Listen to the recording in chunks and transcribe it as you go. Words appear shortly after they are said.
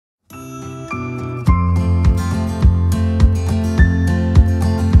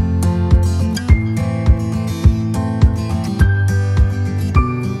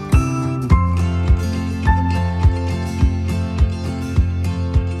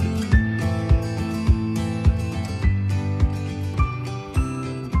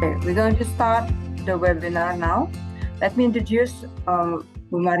We're going to start the webinar now. Let me introduce Bu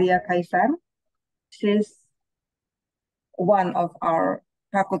Maria Kaisar. She's one of our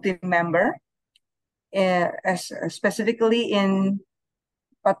faculty member, specifically in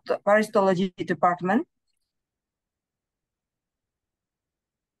Parasitology department.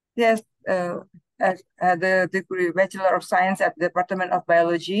 Yes, the degree Bachelor of Science at the Department of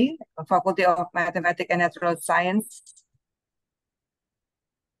Biology, Faculty of Mathematics and Natural Science,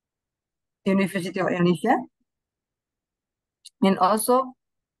 University of Indonesia, and also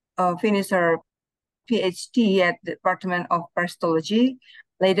finished her Ph.D. at the Department of Parasitology,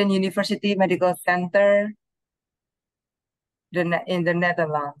 Leiden University Medical Center in the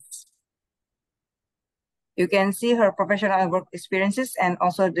Netherlands. You can see her professional work experiences and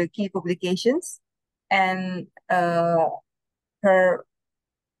also the key publications, and her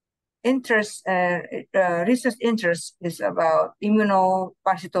interest, research interest is about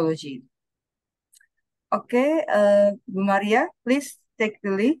immunoparasitology. Okay, Bu Maria, please take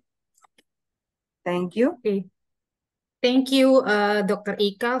the lead. Thank you. Okay. Thank you, Dr.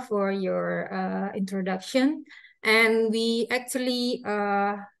 Ika, for your introduction. And we actually,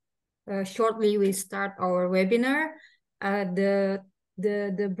 shortly we start our webinar. The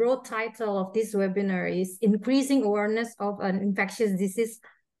broad title of this webinar is Increasing Awareness of an Infectious Disease,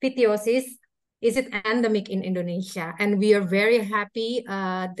 Pythiosis. Is it endemic in Indonesia? And we are very happy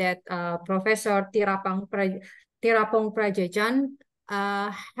that Professor Theerapong Krajaejun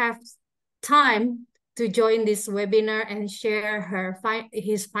have time to join this webinar and share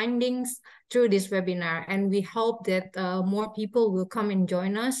his findings through this webinar. And we hope that more people will come and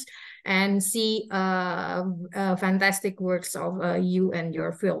join us and see fantastic works of you and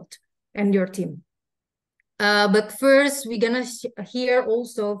your field and your team. But first, we're gonna hear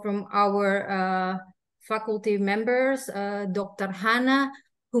also from our faculty members, Dr. Hanna,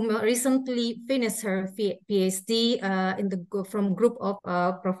 who recently finished her Ph.D. from group of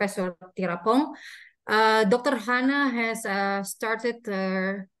Professor Theerapong. Dr. Hanna has started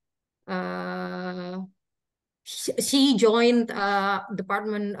she joined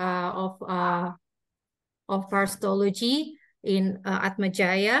Department of Parasitology in Atma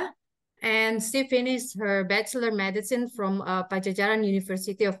Jaya, and she finished her Bachelor Medicine from Pajajaran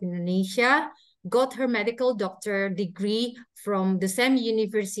University of Indonesia, got her medical doctor degree from the same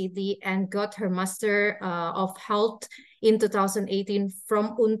university, and got her Master of Health in 2018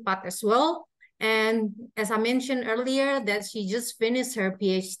 from UNPAD as well. And as I mentioned earlier, that she just finished her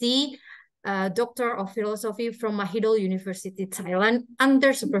PhD, Doctor of Philosophy from Mahidol University, Thailand,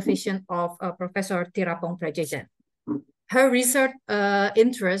 under supervision of Professor Theerapong Krajaejun. Her research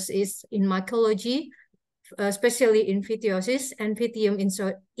interest is in mycology, especially in Pythiosis and Pythium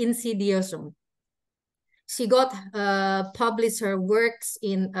insidiosum. She got published her works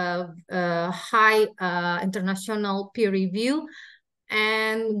in high international peer review,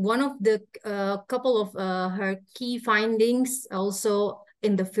 and one of the couple of her key findings also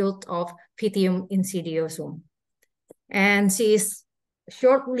in the field of Pythium insidiosum. And she is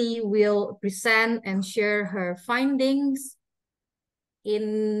shortly will present and share her findings with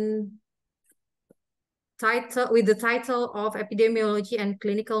the title of Epidemiology and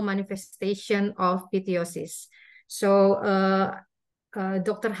Clinical Manifestation of Pythiosis. So,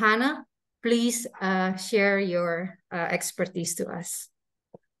 Dr. Hanna, please share your expertise to us.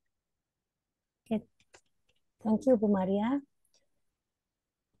 Okay. Thank you, Bu Maria.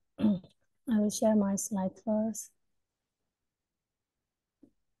 I will share my slide first.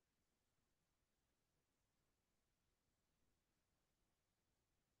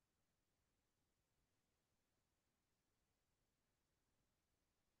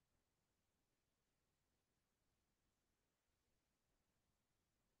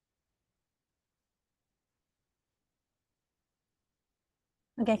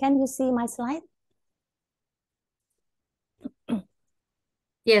 Okay, can you see my slide?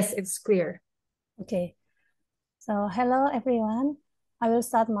 Yes, it's clear. Okay. So hello, everyone. I will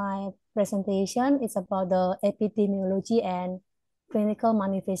start my presentation. It's about the epidemiology and clinical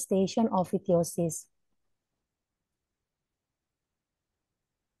manifestation of pythiosis.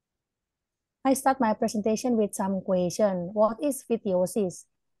 I start my presentation with some question. What is pythiosis?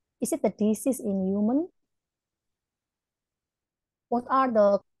 Is it a disease in human? What are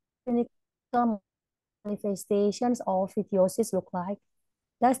the clinical manifestations of pythiosis look like?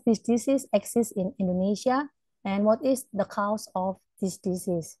 Does this disease exist in Indonesia? And what is the cause of this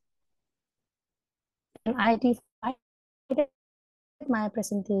disease? And I divided my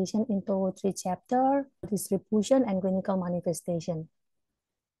presentation into 3 chapters: distribution and clinical manifestation.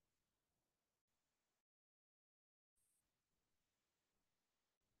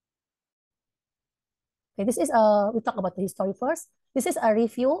 Okay, this is we talk about the history first. This is a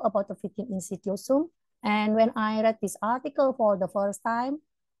review about the Pythium institutum. And when I read this article for the first time,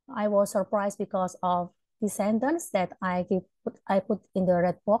 I was surprised because of the sentence that I put in the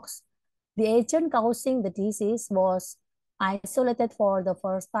red box. The agent causing the disease was isolated for the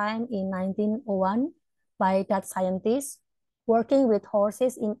first time in 1901 by Dutch scientists working with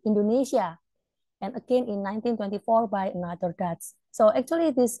horses in Indonesia, and again in 1924 by another Dutch. So actually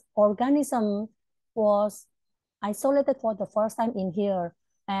this organism was isolated for the first time in here,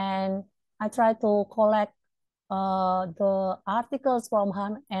 and I tried to collect the articles from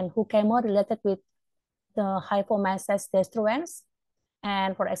Han and Hukemer related with the hypomyces destruens.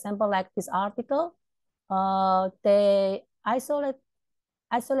 And for example, like this article, they isolated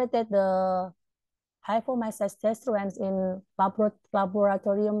the hypomyces destruens in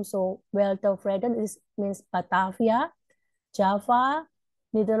laboratorium. So Weltevreden means Batavia, Java,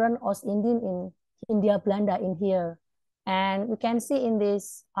 Netherlands, Oost-Indië in India, Belanda in here. And you can see in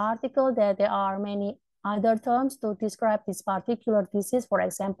this article that there are many other terms to describe this particular disease. For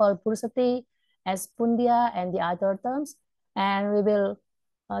example, bursity, espundia, and the other terms. And we will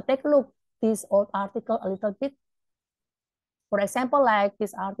take a look this old article a little bit. For example, like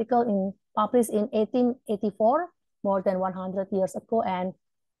this article published in 1884, more than 100 years ago. And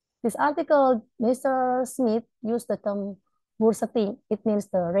this article, Mr. Smith used the term bursity. It means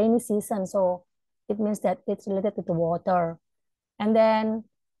the rainy season. So it means that it's related to the water. And then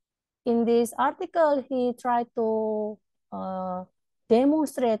in this article, he tried to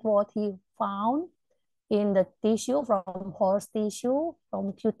demonstrate what he found in the tissue from horse tissue,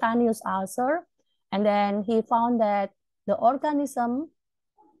 from cutaneous ulcer. And then he found that the organism,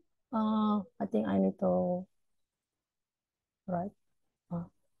 I think I need to write.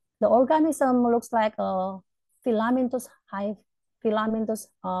 The organism looks like a filamentous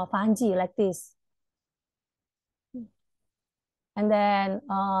fungi like this. And then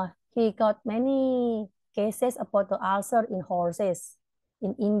he got many cases about the ulcer in horses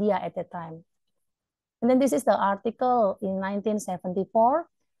in India at that time. And then this is the article in 1974.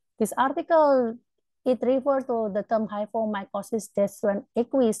 This article, it refers to the term hypomycosis destruens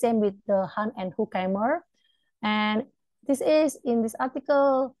equi, same with the Han and Hukemer. And this is, in this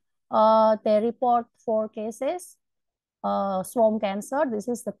article, they report 4 cases. Swarm cancer, this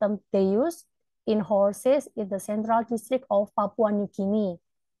is the term they use, in horses in the central district of Papua New Guinea,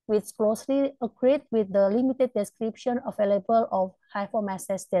 which closely agreed with the limited description available of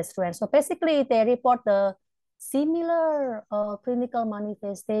hypomyces destruens. So basically, they report the similar clinical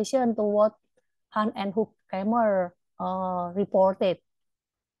manifestation to what Han and Hukemer reported.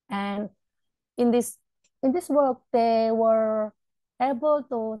 And in this work, they were able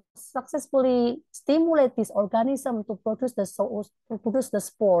to successfully stimulate this organism to produce the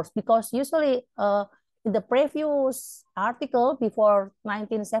spores, because usually in the previous article before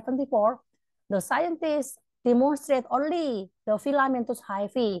 1974, the scientists demonstrate only the filamentous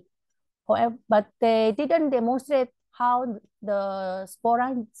hyphae. However, but they didn't demonstrate how the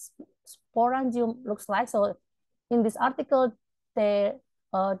sporangium looks like. So in this article, they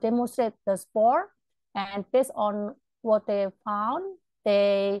demonstrate the spore, and based on what they found,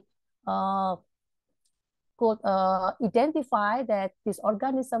 they could identify that this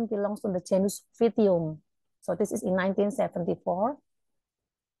organism belongs to the genus Pythium. So this is in 1974.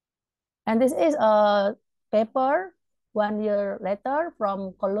 And this is a paper 1 year later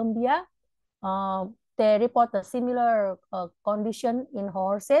from Colombia. They report a similar condition in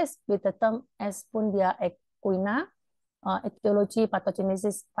horses with the term Espundia equina, etiology,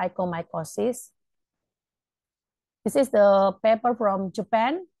 pathogenesis, phycomycosis. This is the paper from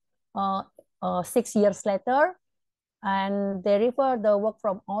Japan 6 years later, and they refer the work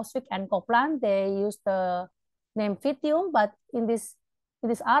from Oswick and Copeland. They use the name Pythium, but in this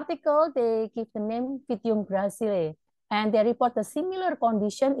article, they give the name Pythium gracile, and they report a similar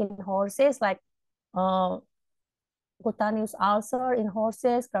condition in horses, like cutaneous ulcer in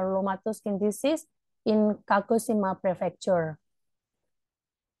horses, granulomatous skin disease in Kagoshima Prefecture.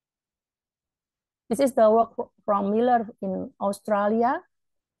 This is the work from Miller in Australia.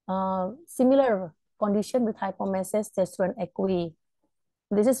 Similar condition with hypomyces destruens equi.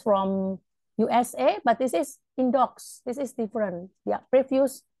 This is from USA, but this is in dogs. This is different. Yeah,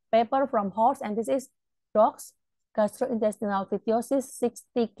 previous paper from horse, and this is dogs. Gastrointestinal pythiosis,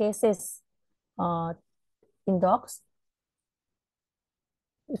 60 cases in dogs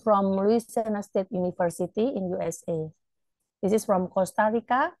from Louisiana State University in USA. This is from Costa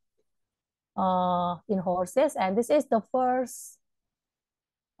Rica in horses, and this is the first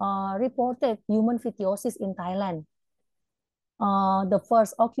reported human pythiosis in Thailand. The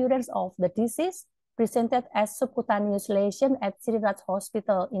first occurrence of the disease presented as subcutaneous lesion at Siriraj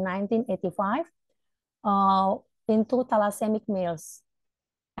Hospital in 1985 in 2 thalassaemic males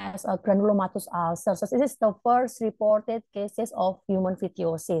as a granulomatous ulcer. So this is the first reported cases of human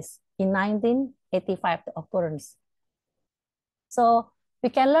pythiosis in 1985, the occurrence. So we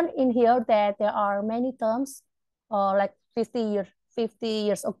can learn in here that there are many terms, like 50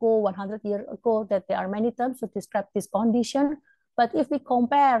 years ago, 100 years ago, that there are many terms to describe this condition. But if we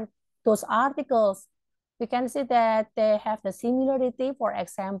compare those articles, we can see that they have the similarity. For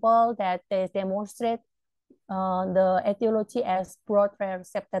example, that they demonstrate the etiology as broad rare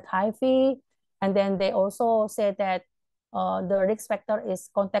septate hyphae, and then they also say that the risk factor is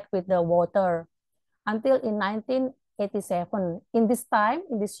contact with the water. Until in 1987, in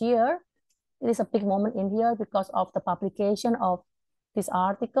this year, it is a big moment in here because of the publication of this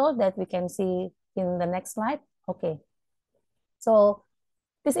article that we can see in the next slide. Okay, so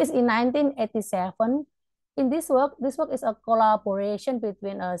this is in 1987. In this work is a collaboration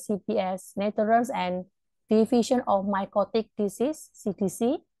between CPS Netherlands and Division of Mycotic Disease,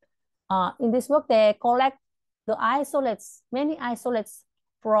 CDC. In this work, they collect the isolates, many isolates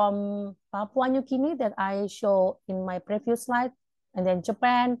from Papua New Guinea that I show in my previous slide, and then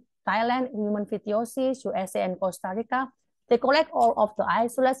Japan, Thailand, human pythiosis, USA, and Costa Rica. They collect all of the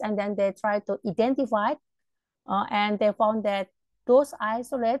isolates and then they try to identify, and they found that those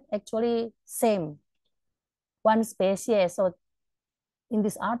isolates actually same, one species. So in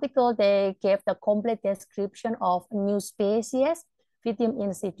this article, they gave the complete description of new species, Pythium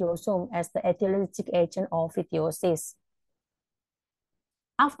insidiosum, as the etiologic agent of pythiosis.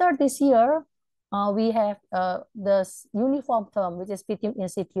 After this year, we have the uniform term, which is Pythium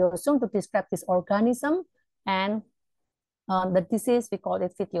insidiosum, to describe this organism, and the disease, we call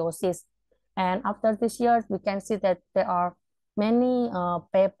it pythiosis. And after this year, we can see that there are many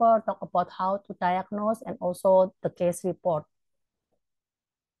papers talk about how to diagnose and also the case report.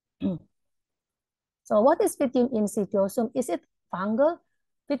 So what is Pythium insidiosum? Is it fungal?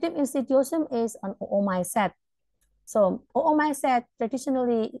 Pythium insidiosum is an oomycete. So oomycete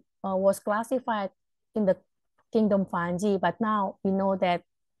traditionally was classified in the kingdom fungi, but now we know that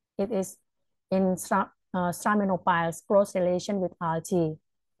it is in straminopiles, close relation with algae.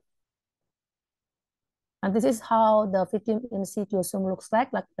 And this is how the Pythium insidiosum looks like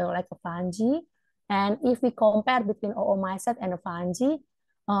a fungi. And if we compare between oomycete and a fungi,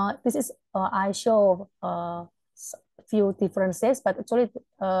 this is I show few differences, but actually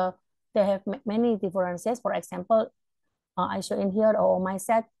they have many differences. For example, I show in here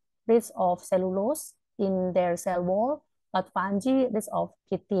oomycete rich of cellulose in their cell wall, but fungi rich of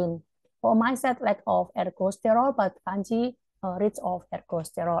chitin. Oomycete lack of ergosterol, but fungi rich of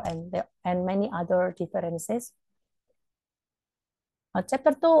ergosterol, and many other differences.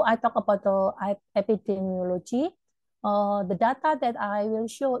 Chapter 2, I talk about the epidemiology. The data that I will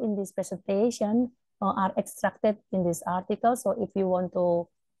show in this presentation are extracted in this article. So if you want to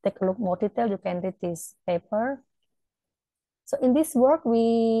take a look more detail, you can read this paper. So in this work,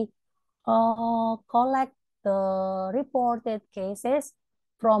 we collect the reported cases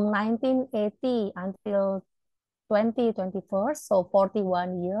from 1980 until 2021, so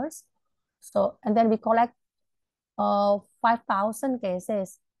 41 years. So, and then we collect 5,000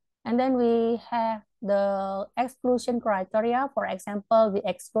 cases. And then we have the exclusion criteria. For example, we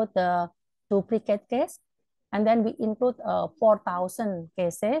exclude the duplicate case, and then we include 4,000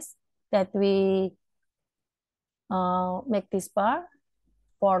 cases that we make this bar,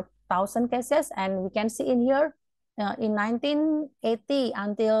 4,000 cases. And we can see in here, in 1980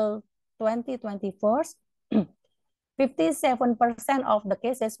 until 2021, 57% of the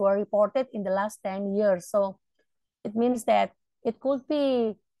cases were reported in the last 10 years. So it means that it could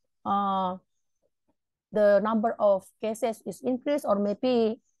be the number of cases is increased, or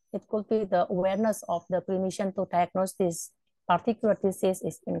maybe it could be the awareness of the clinician to diagnose this particular disease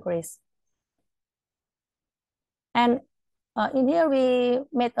is increased. And in here, we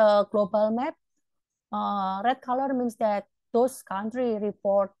made a global map. Red color means that those countries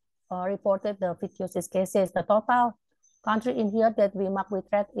reported the pythiosis cases. The total country in here that we mark with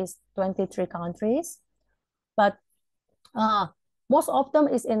red is 23 countries. But most of them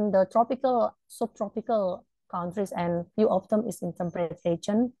is in the tropical, subtropical countries, and few of them is in temperate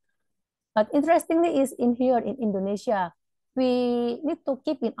region. But interestingly is in here in Indonesia, we need to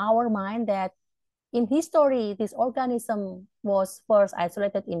keep in our mind that in history, this organism was first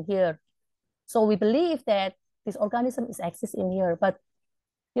isolated in here. So we believe that this organism is exists in here. But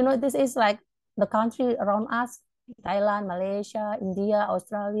you know, this is like the country around us, Thailand, Malaysia, India,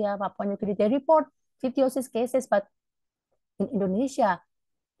 Australia, Papua New Guinea, they report pythiosis cases, but in Indonesia,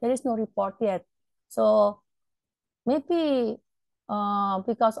 there is no report yet. So maybe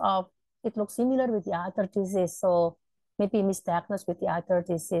because of it looks similar with the other disease, so maybe misdiagnosed with the other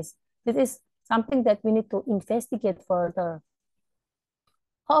disease. This is something that we need to investigate further.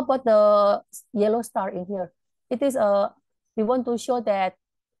 How about the yellow star in here? It is we want to show that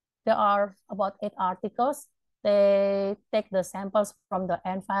there are about 8 articles. They take the samples from the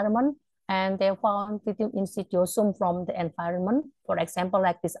environment and they found Pythium insidiosum from the environment. For example,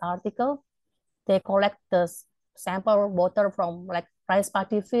 like this article, they collect the sample water from like rice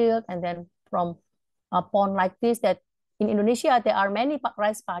paddy field and then from a pond like this. That in Indonesia there are many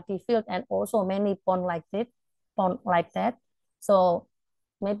rice paddy field and also many pond like that. So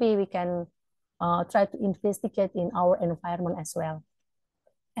maybe we can try to investigate in our environment as well.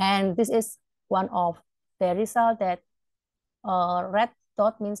 And this is one of the result that red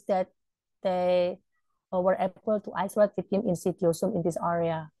dot means that they were able to isolate Pythium insidiosum in this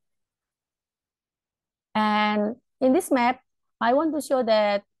area. And in this map, I want to show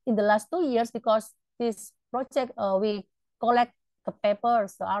that in the last 2 years, because this project, we collect the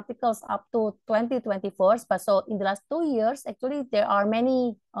papers, the articles up to 2024. But so in the last 2 years, actually, there are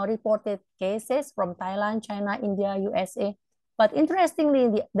many reported cases from Thailand, China, India, USA. But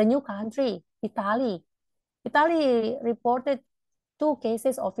interestingly, the new country, Italy reported 2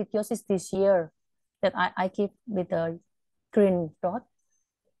 cases of pythiosis this year that I keep with the green dot.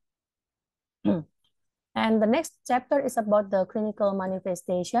 And the next chapter is about the clinical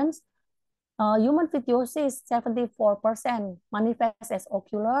manifestations. Human pythiosis, 74% manifests as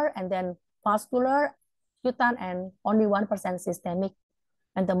ocular and then vascular, cutan, and only 1% systemic.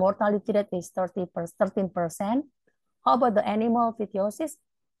 And the mortality rate is 13%. How about the animal pythiosis?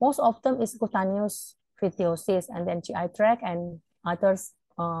 Most of them is cutaneous pythiosis and then GI tract and others,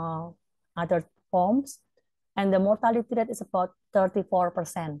 other forms. And the mortality rate is about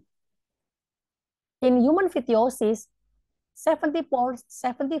 34%. In human pythiosis,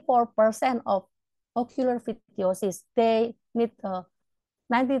 74% of ocular pythiosis, they need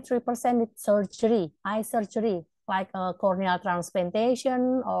 93% need surgery, eye surgery, like corneal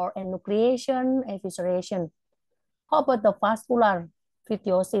transplantation or enucleation, evisceration. How about the vascular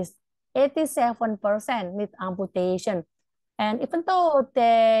pythiosis? 87% need amputation. And even though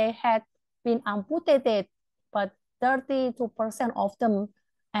they had been amputated, but 32% of them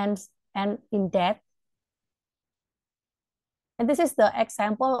and in death. And this is the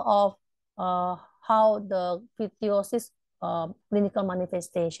example of how the pythiosis clinical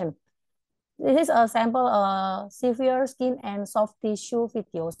manifestation. This is a sample severe skin and soft tissue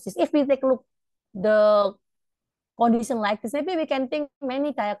pythiosis. If we take a look the condition like this, maybe we can think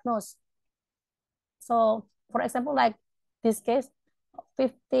many diagnoses. So for example, like this case,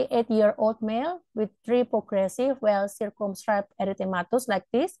 58-year-old male with 3 progressive well circumscribed erythematous like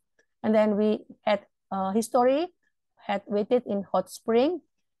this. And then we had history, had waited in hot spring.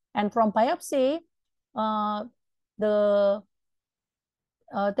 And from biopsy, they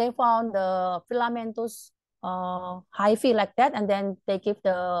found the filamentous hyphae like that. And then they give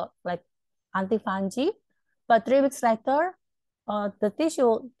the like antifungi. But 3 weeks later, the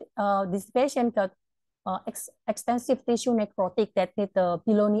tissue, this patient got extensive tissue necrotic that need the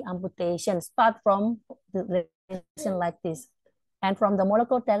below-knee amputation, start from the lesion like this. And from the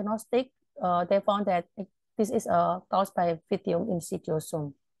molecular diagnostic, they found that this is caused by Pythium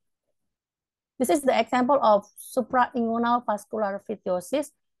insidiosum. This is the example of suprainguinal vascular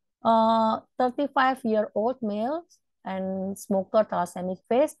pythiosis. 35-year-old male and smoker thalassaemic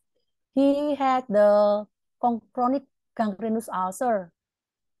phase. He had the chronic gangrenous ulcer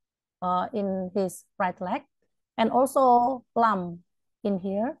in his right leg and also lump in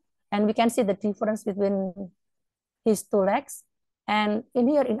here. And we can see the difference between his 2 legs. And in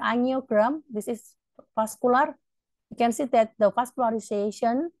here in angiogram, this is vascular. You can see that the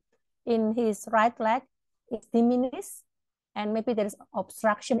vascularization in his right leg is diminished. And maybe there is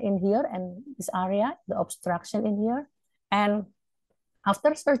obstruction in here and this area, the obstruction in here. And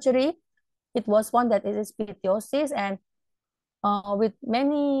after surgery, it was found that it is pythiosis, and with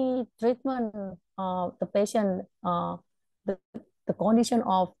many treatment, the patient, the condition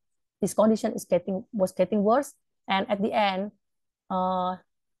of this condition was getting worse, and at the end,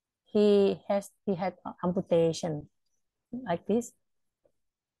 he had amputation like this.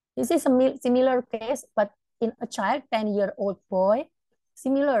 This is a similar case, but in a child, 10-year-old boy,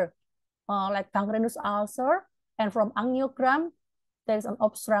 similar, like gangrenous ulcer, and from angiogram, there is an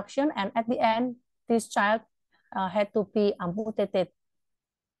obstruction, and at the end, this child had to be amputated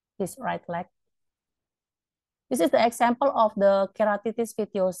his right leg. This is the example of the keratitis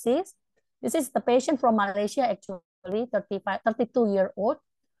pythiosis. This is the patient from Malaysia, actually, 32-year-old.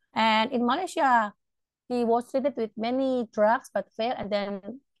 And in Malaysia, he was treated with many drugs but failed, and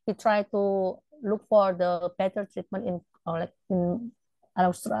then he tried to look for the better treatment in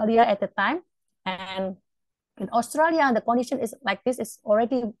Australia at the time. And in Australia, the condition is like this, is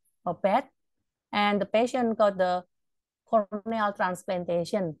already bad, and the patient got the corneal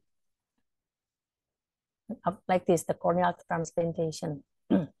transplantation. Like this, the corneal transplantation.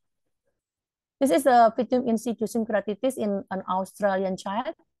 This is the Pythium institution keratitis in an Australian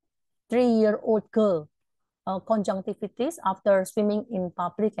child, 3-year-old girl, conjunctivitis after swimming in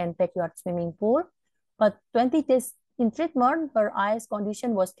public and backyard swimming pool. But 20 days in treatment, her eyes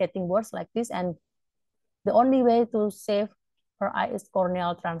condition was getting worse like this, and the only way to save her eye is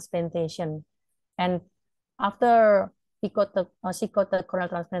corneal transplantation. And after she got the corneal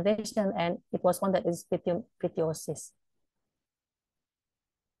transplantation, and it was found that it's pythiosis.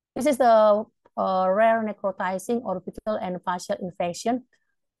 This is the rare necrotizing orbital and facial infection.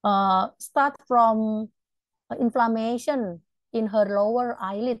 Start from inflammation in her lower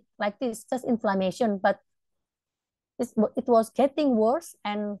eyelid, like this, just inflammation, but it was getting worse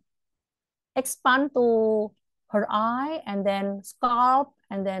and expand to her eye, and then scalp,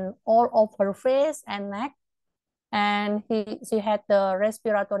 and then all of her face and neck. And she had the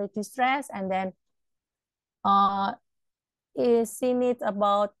respiratory distress, and then she needs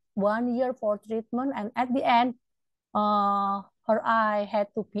about 1 year for treatment. And at the end, her eye had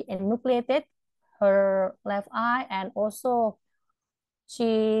to be enucleated, her left eye, and also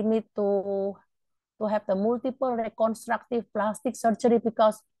she need to have the multiple reconstructive plastic surgery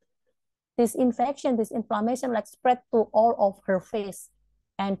because this infection, this inflammation, like spread to all of her face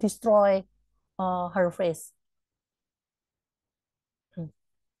and destroy her face.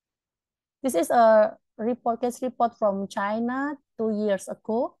 This is a case report from China 2 years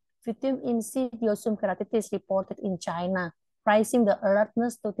ago. Pythium insidiosum keratitis reported in China, raising the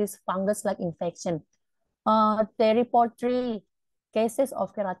alertness to this fungus-like infection. They report 3 cases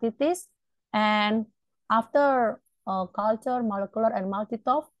of keratitis, and after culture, molecular, and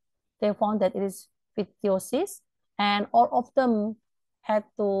multitoph, they found that it is pythiosis, and all of them had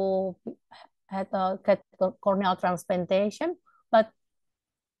to get corneal transplantation, but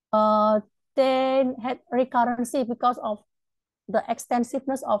they had recurrency because of the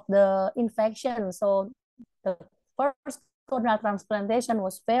extensiveness of the infection. So the first corneal transplantation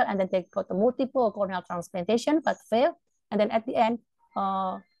was failed, and then they got the multiple corneal transplantation but failed, and then at the end,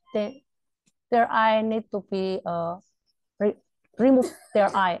 their eye need to be remove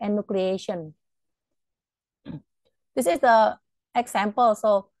their eye, enucleation. This is the example.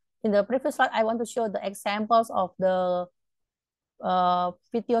 So in the previous slide, I want to show the examples of the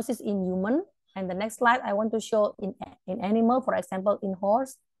pythiosis in human. And the next slide, I want to show in animal, for example, in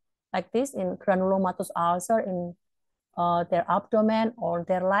horse, like this, in granulomatous ulcer in their abdomen or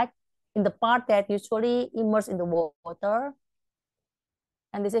their leg, in the part that usually immersed in the water.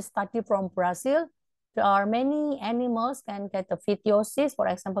 And this is study from Brazil. There are many animals can get the pythiosis. For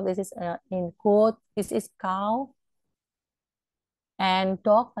example, this is in goat, this is cow, and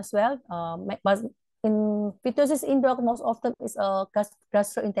dog as well. But in pythiosis in dog, most often is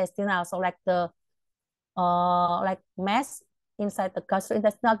gastrointestinal. So like the like mass inside the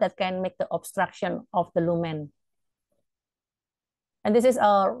gastrointestinal that can make the obstruction of the lumen. And this is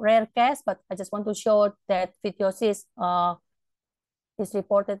a rare case, but I just want to show that pythiosis is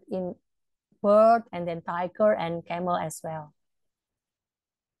reported in bird, and then tiger and camel as well.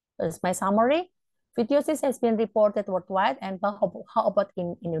 That's my summary. Pythiosis has been reported worldwide, and how about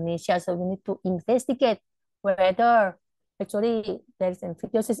in Indonesia? So we need to investigate whether actually there is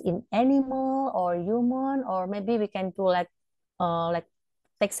pythiosis in animal or human, or maybe we can do like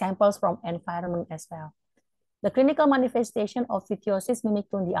take samples from environment as well. The clinical manifestation of pythiosis mimic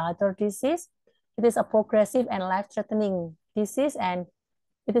to the other disease. It is a progressive and life-threatening disease, and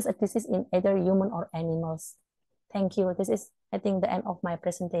it is a disease in either human or animals. Thank you. This is, I think, the end of my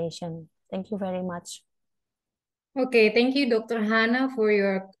presentation. Thank you very much. Okay, thank you, Dr. Hanna, for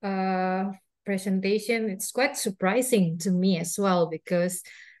your presentation. It's quite surprising to me as well, because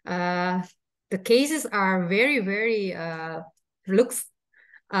the cases are very, very looks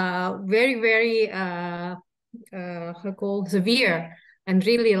very, very severe and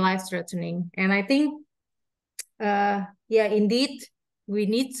really life-threatening. And I think yeah, indeed, we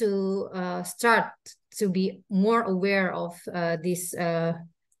need to start to be more aware of these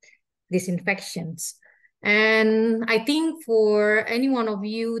infections. And I think for any one of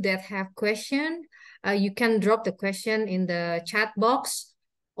you that have question, you can drop the question in the chat box,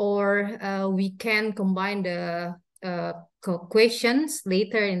 or we can combine the questions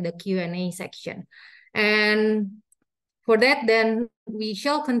later in the Q&A section. And for that, then we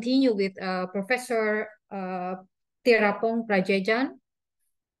shall continue with Professor Theerapong Krajaejun.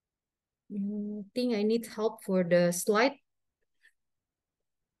 I think I need help for the slide.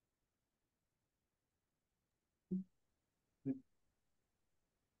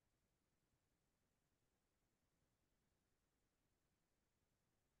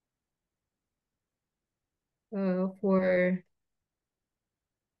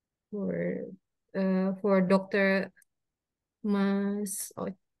 For Dr. Mas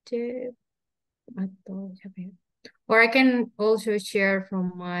Oce atau siapa ya? Or I can also share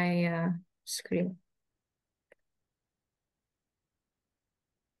from my screen.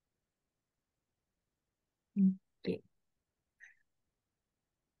 Okay.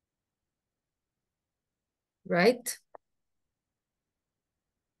 Right.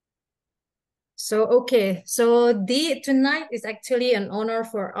 So, okay. So tonight is actually an honor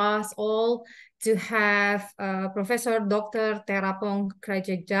for us all to have Professor Dr. Theerapong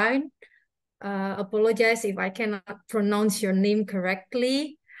Krajaejun. Apologize if I cannot pronounce your name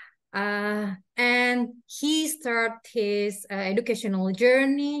correctly. And he started his educational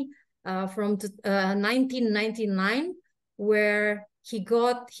journey from 1999, where he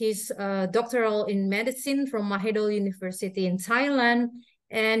got his doctoral in medicine from Mahidol University in Thailand,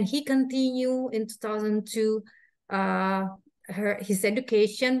 and he continued in 2002 his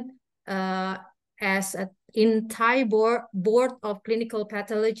education as in Thai Board of Clinical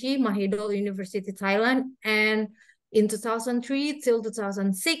Pathology, Mahidol University, Thailand, and in 2003 till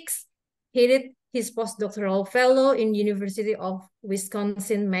 2006, he did his postdoctoral fellow in University of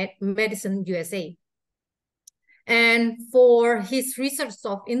Wisconsin Madison, USA. And for his research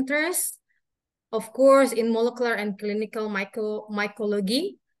of interest, of course, in molecular and clinical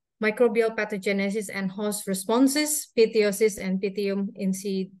mycology, microbial pathogenesis and host responses, Pythiosis and Pythium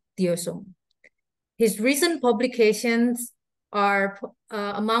insidiosum. His recent publications are,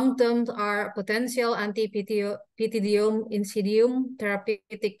 among them are potential anti-Pythidium insidium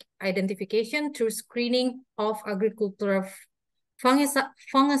therapeutic identification through screening of agricultural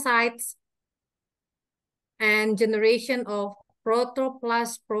fungicides, and generation of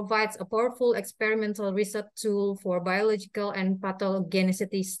protoplast provides a powerful experimental research tool for biological and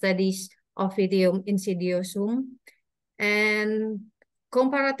pathogenicity studies of Pythium insidiosum. And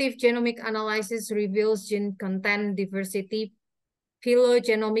comparative genomic analysis reveals gene content diversity,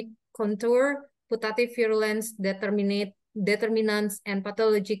 phylogenomic contour, putative virulence, determinants, and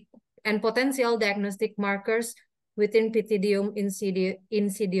pathologic and potential diagnostic markers within Pythidium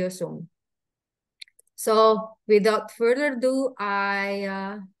insidiosum. So without further ado,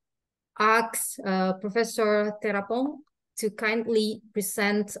 I ask Professor Theerapong to kindly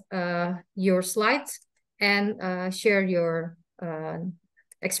present your slides and share your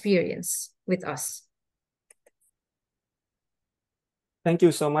experience with us. Thank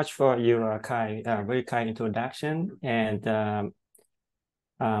you so much for your very kind introduction, and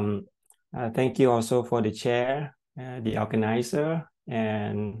thank you also for the chair, the organizer,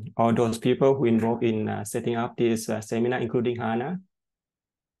 and all those people who involved in setting up this seminar, including Hanna,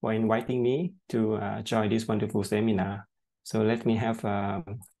 for inviting me to join this wonderful seminar. So let me have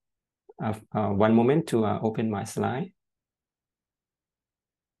one moment to open my slide.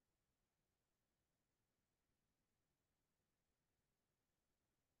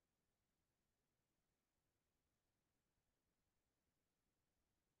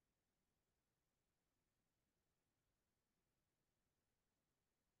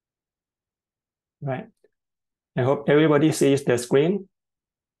 Right. I hope everybody sees the screen.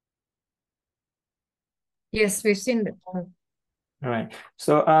 Yes, we've seen that. All right.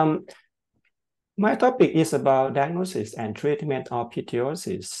 So my topic is about diagnosis and treatment of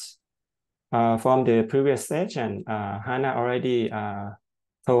Pythiosis. From the previous session, Hanna already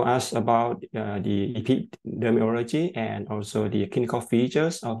told us about the epidemiology and also the clinical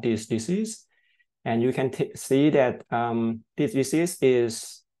features of this disease. And you can see that this disease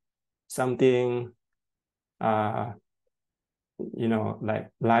is something, like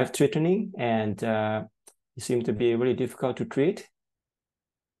life-threatening, and it seems to be really difficult to treat.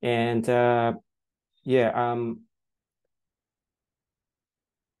 And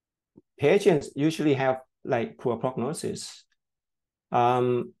patients usually have like poor prognosis.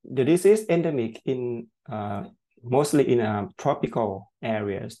 The disease endemic in mostly in tropical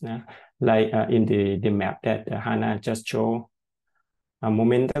areas, like in the map that Hanna just showed a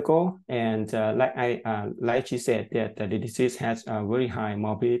moment ago. And like she said, that the disease has a very high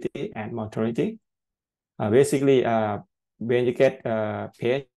morbidity and mortality. Basically, when you get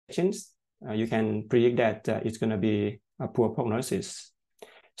patients, you can predict that it's going to be a poor prognosis.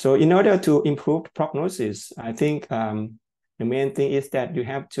 So in order to improve prognosis, I think the main thing is that you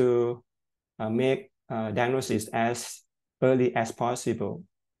have to make diagnosis as early as possible.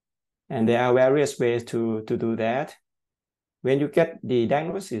 And there are various ways to do that. When you get the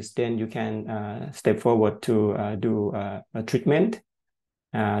diagnosis, then you can step forward to do a treatment,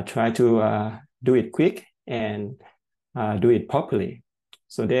 try to do it quick and do it properly.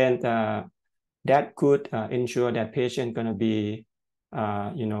 So then that could ensure that patient going to be,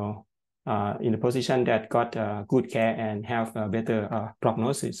 in a position that got good care and have a better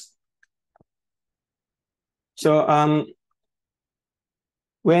prognosis. So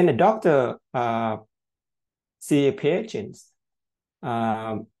when a doctor see a patient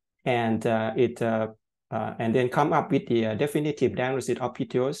and then come up with the definitive diagnosis of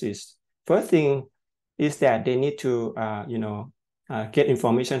Pythiosis, first thing is that they need to get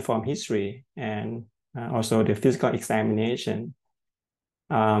information from history and also the physical examination.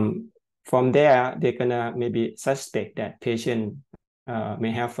 From there, they're gonna maybe suspect that patient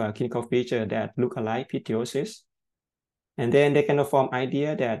may have a clinical feature that look alike Pythiosis. And then they can form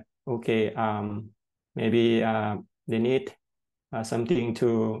idea that, okay, maybe they need something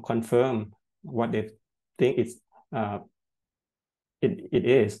to confirm what they think it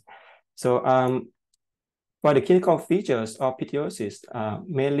is. So for the clinical features of Pythiosis,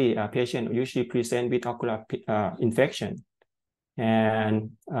 mainly patients usually present with ocular infection.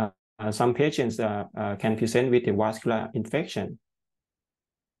 And some patients can present with a vascular infection,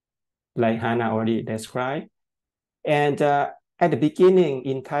 like Hanna already described. And at the beginning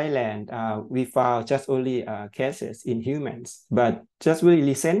in Thailand, we found just only cases in humans, but just really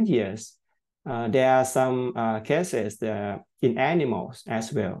recent years, there are some cases in animals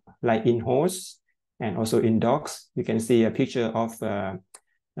as well, like in horses and also in dogs. You can see a picture of the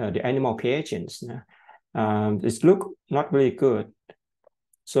animal patients. It looks not very good.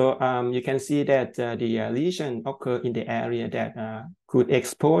 So you can see that the lesion occur in the area that could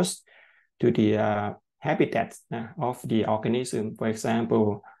expose to the habitats of the organism, for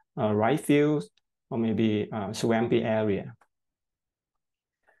example, rice fields or maybe swampy area.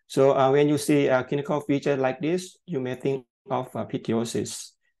 So when you see a clinical feature like this, you may think of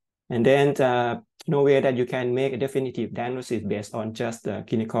Pythiosis. And then no way that you can make a definitive diagnosis based on just the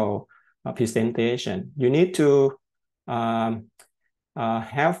clinical presentation. You need to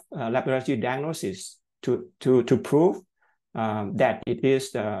have a laboratory diagnosis to prove that it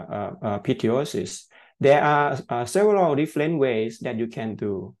is Pythiosis. There are several different ways that you can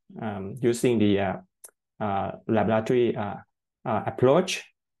do using the laboratory approach.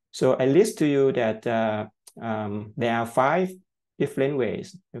 So I list to you that there are 5 different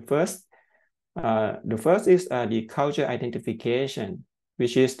ways. The first is the culture identification,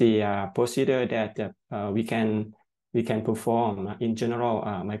 which is the procedure that we can perform in general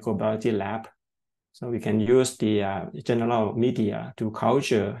microbiology lab. So we can use the general media to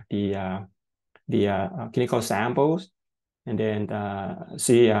culture the clinical samples and then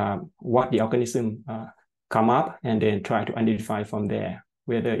see what the organism come up and then try to identify from there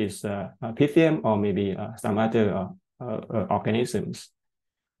whether it's a Pythium or maybe some other organisms.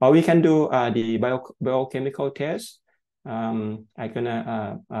 Or we can do the biochemical test. I'm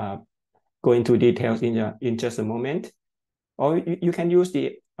gonna go into details in just a moment. Or you can use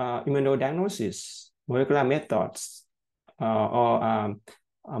the immunodiagnosis, molecular methods, or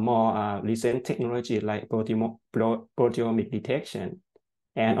more recent technology like proteomic detection.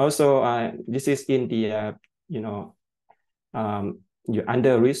 And also this is in the, you're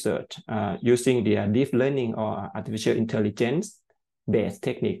under research using the deep learning or artificial intelligence based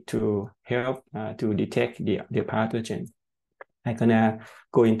technique to help to detect the pathogen. I'm gonna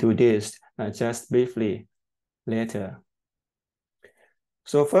go into this just briefly later.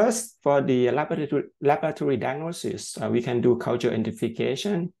 So first, for the laboratory diagnosis, we can do culture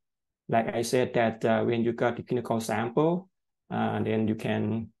identification. Like I said, that when you got the clinical sample, then you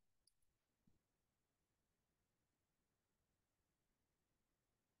can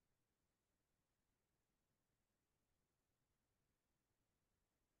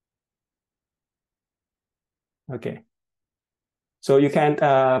okay. So you can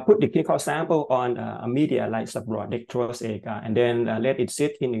put the clinical sample on a media like subroid dextrose agar, and then let it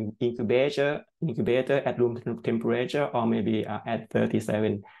sit in incubator at room temperature or maybe at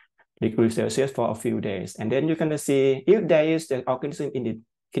 37 degrees Celsius for a few days. And then you're going to see if there is the organism in the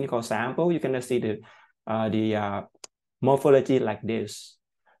clinical sample, you're going to see the morphology like this.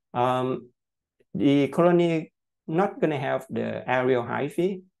 The colony not going to have the aerial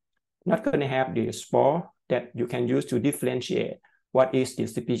hyphae, not going to have the spore that you can use to differentiate what is the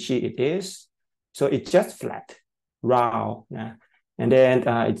species it is. So it's just flat, round, and then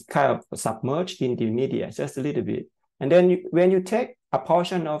it's kind of submerged in the media just a little bit. And then when you take a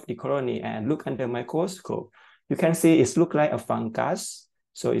portion of the colony and look under microscope, you can see it looks like a fungus.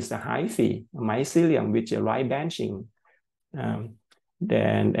 So it's a hyphae, a mycelium with a right branching. And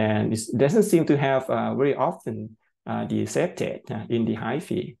it doesn't seem to have very often the septate in the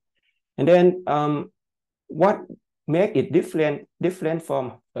hyphae. And then what makes it different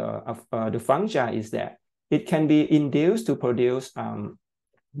from the fungi is that it can be induced to produce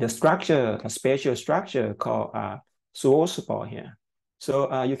the structure, a special structure called zoospore here.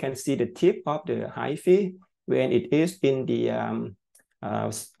 So you can see the tip of the hyphae when it is in the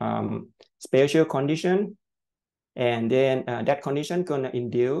special condition, and then that condition gonna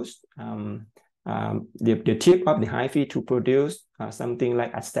induce the tip of the hyphae to produce something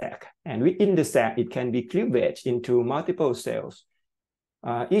like a sac. And within the sac, it can be cleavage into multiple cells.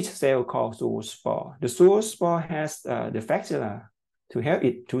 Each cell called zoospore. The zoospore has the fascia to help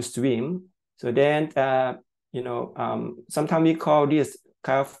it to swim. So then, sometimes we call this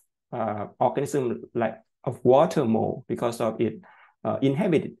kind of organism like of water mole because of it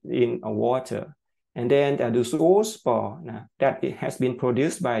inhabited in water. And then the zoospore that it has been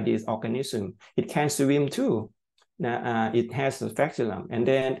produced by this organism, it can swim too. It has a fasciculum, and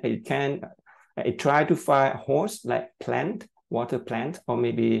then it try to find host like plant, water plant, or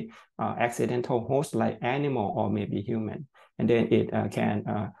maybe accidental host like animal or maybe human. And then it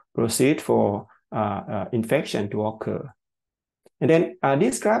can proceed for infection to occur. And then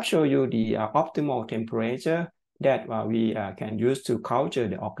this graph shows you the optimal temperature that we can use to culture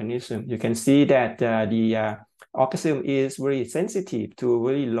the organism. You can see that the organism is very sensitive to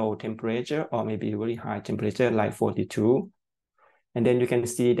very low temperature or maybe very high temperature like 42. And then you can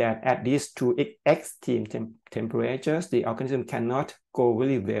see that at these two extreme temperatures, the organism cannot go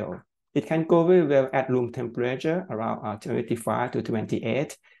really well. It can go very well at room temperature around 25 to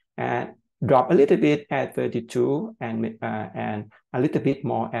 28 and drop a little bit at 32 and a little bit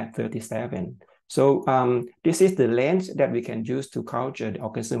more at 37. So this is the range that we can use to culture the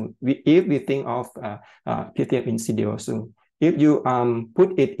organism. If we think of Pythium insidiosum, if you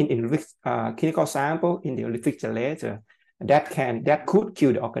put it in clinical sample in the refrigerator, that could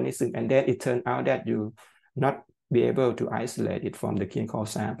kill the organism, and then it turned out that you not be able to isolate it from the clinical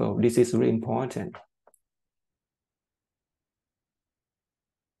sample. This is really important.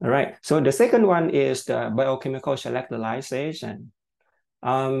 All right, so the second one is the biochemical characterization.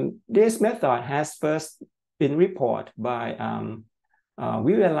 This method has first been reported by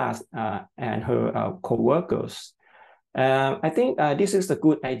Vivelas and her co-workers. I think this is a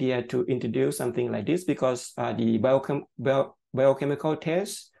good idea to introduce something like this because the biochemical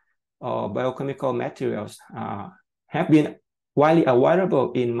tests or biochemical materials have been widely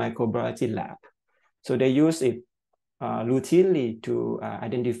available in microbiology lab. So they use it routinely to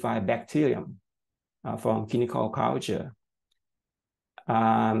identify bacterium from clinical culture.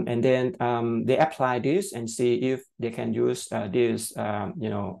 And then they apply this and see if they can use this,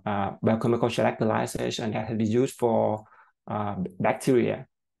 biochemical characterization that has been used for bacteria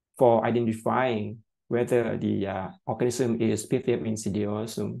for identifying whether the organism is Pythium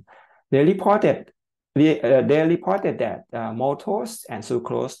insidiosum. They reported that maltose and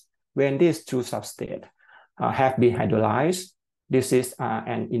sucrose, when these two substrates have been hydrolyzed, this is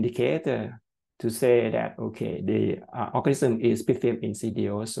an indicator to say that, okay, the organism is Pythium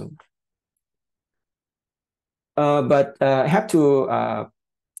insidiosum. But I have to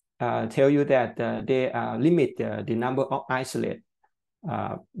tell you that they limit the number of isolate,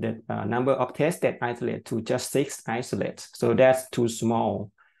 the number of tested isolate to just 6 isolates. So that's too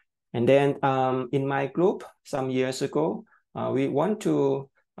small. And then in my group some years ago, we want to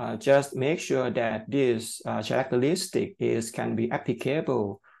just make sure that this characteristic can be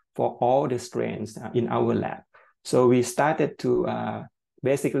applicable for all the strains in our lab. So we started to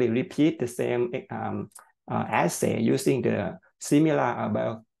basically repeat the same assay using the similar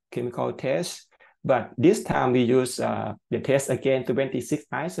biochemical test, but this time we use the test again to 26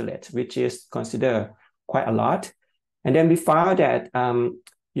 isolates, which is considered quite a lot. And then we found that,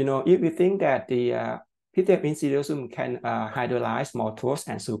 if we think that the Pythium insidiosum can hydrolyze maltose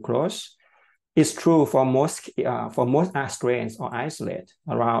and sucrose, it's true for most strains or isolate,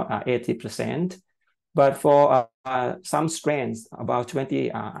 around 80%. But for some strains, about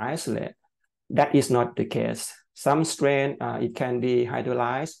 20 isolate, that is not the case. Some strain, it can be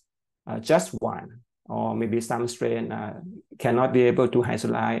hydrolyzed just one, or maybe some strain cannot be able to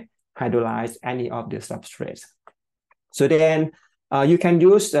hydrolyze any of the substrates. So then you can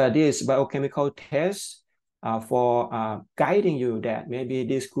use this biochemical test for guiding you that maybe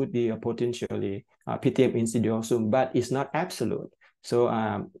this could be a potentially Pythium insidiosum, but it's not absolute. So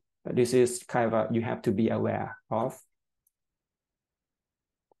this is kind of you have to be aware of.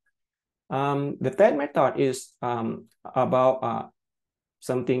 The third method is about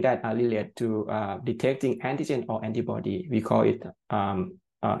something that are related to detecting antigen or antibody. We call it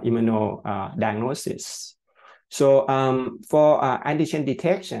immunodiagnosis. So for antigen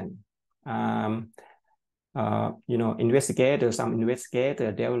detection, some investigators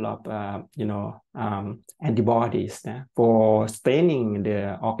develop, antibodies for staining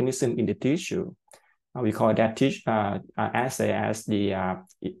the organism in the tissue. We call that assay as the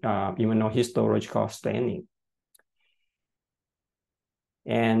immunohistological staining.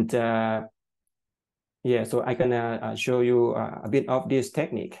 And so I'm gonna show you a bit of this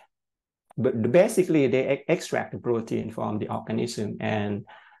technique. But basically, they extract the protein from the organism and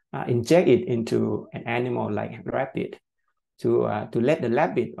inject it into an animal like rabbit to let the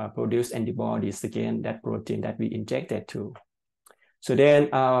rabbit produce antibodies against that protein that we injected to. So then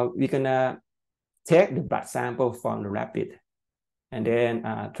we're gonna take the blood sample from the rabbit and then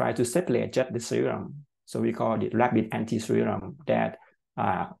try to separate just the serum. So we call it rabbit anti-serum that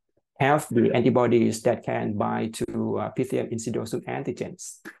have the antibodies that can bind to Pythium insidiosum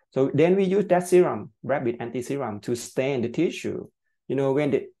antigens. So then we use that serum, rabbit anti-serum, to stain the tissue.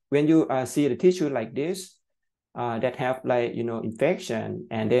 When you see the tissue like this, that have infection,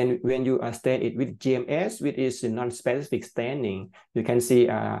 and then when you stain it with GMS, which is a non-specific staining, you can see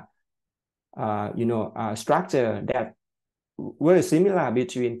structure that very similar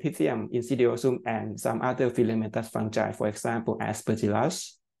between Pythium insidiosum and some other filamentous fungi, for example,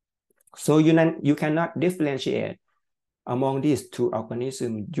 Aspergillus. So you cannot differentiate among these two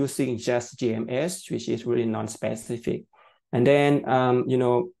organisms using just GMS, which is really non-specific. And then,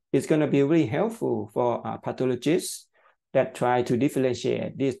 it's going to be really helpful for pathologists that try to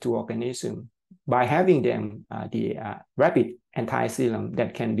differentiate these two organisms by having them the rapid anti-serum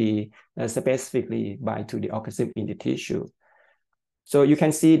that can be specifically bind to the organism in the tissue. So you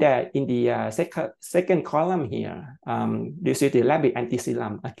can see that in the second column here, this is the rapid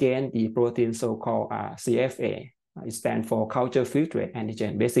anti-serum, again, the protein so-called CFA. It stands for culture filtrate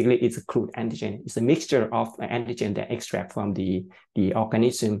antigen. Basically, it's a crude antigen. It's a mixture of antigen that extract from the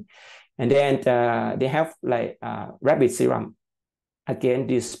organism. And then they have rapid serum against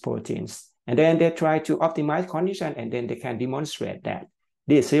these proteins. And then they try to optimize condition, and then they can demonstrate that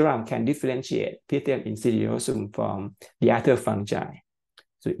this serum can differentiate Pythium insidiosum from the other fungi.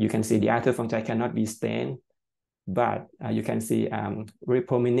 So you can see the other fungi cannot be stained, but you can see very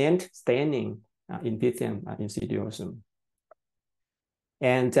prominent staining in Pythium insidiosum.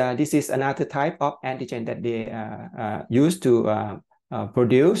 And this is another type of antigen that they use to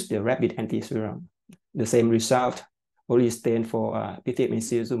produce the rapid anti-serum. The same result, only stain for Pythium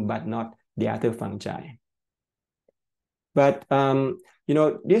insidiosum, but not the other fungi. But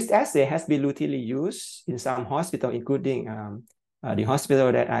this assay has been routinely used in some hospitals, including the hospital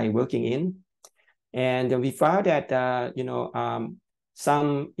that I'm working in. And we found that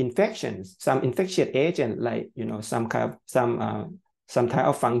some infections, some infectious agent, like some type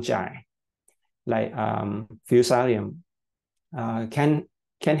of fungi, like Fusarium, can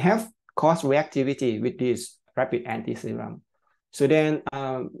have cause reactivity with this rapid anti-serum. So then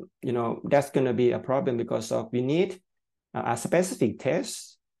that's going to be a problem because we need a specific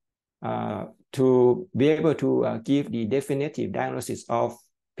test to be able to give the definitive diagnosis of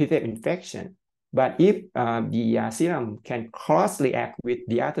Pythium infection. But if the serum can closely act with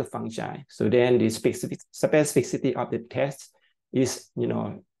the other fungi, so then the specificity of the test is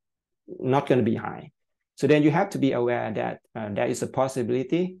not going to be high. So then you have to be aware that there is a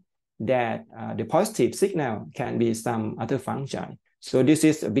possibility that the positive signal can be some other fungi. So this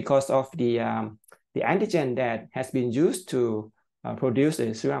is because of the antigen that has been used to produce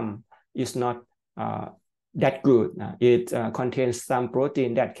a serum is not that good. It contains some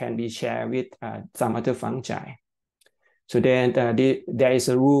protein that can be shared with some other fungi. So then there is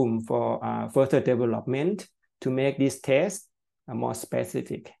a room for further development to make this test more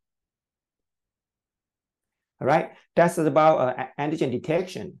specific. All right, that's about antigen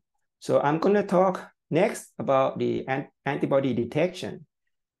detection. So I'm going to talk next about the antibody detection.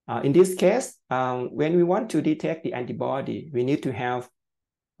 In this case, when we want to detect the antibody, we need to have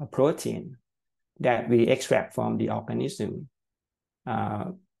a protein that we extract from the organism.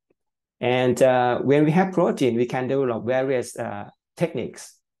 And when we have protein, we can develop various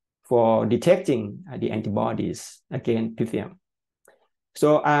techniques for detecting the antibodies against Pythium.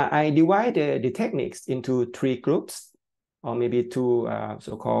 So I divide the techniques into three groups, or maybe two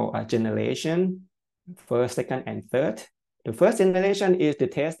so-called generation, first, second, and third. The first generation is the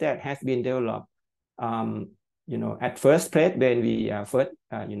test that has been developed at first place when we first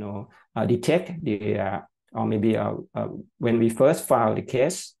detect the or maybe when we first found the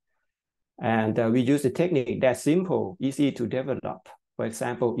case. And we use the technique that's simple, easy to develop. For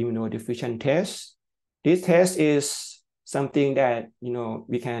example, immunodeficient test. This test is something that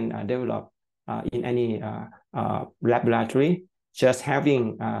we can develop in any laboratory. Just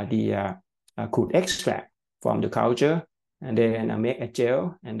having the crude extract from the culture, and then make a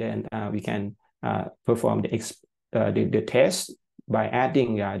gel, and then we can perform the test by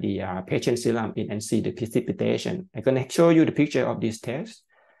adding the patient serum in and see the precipitation. I'm going to show you the picture of this test,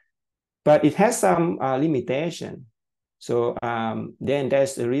 but it has some limitation. So then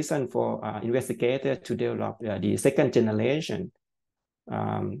there's a reason for investigators to develop the second generation.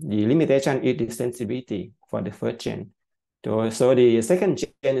 The limitation is the sensitivity for the first gen. So the second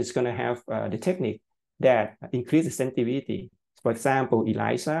gen is going to have the technique that increases sensitivity. For example,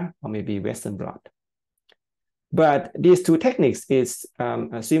 ELISA or maybe Western blot. But these two techniques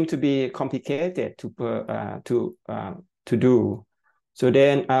seem to be complicated to do. So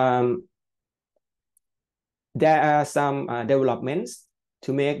then there are some developments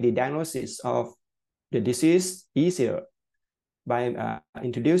to make the diagnosis of the disease easier by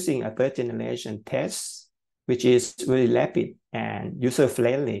introducing a third generation test, which is really rapid and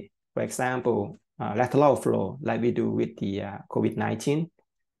user-friendly. For example, lateral flow, like we do with the COVID-19,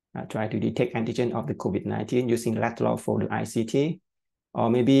 try to detect antigen of the COVID-19 using lateral flow, the ICT. Or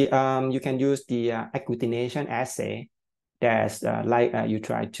maybe you can use the agglutination assay that's like you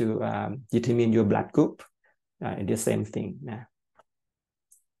try to determine your blood group, the same thing.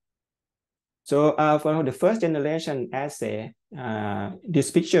 So for the first generation assay,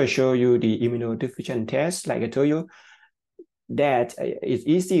 this picture shows you the immunodeficient test, like I told you, that is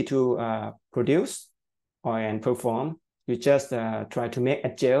easy to produce and perform. You just try to make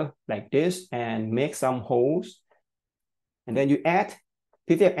a gel like this and make some holes. And then you add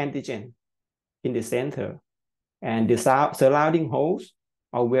PTF antigen in the center. And the surrounding holes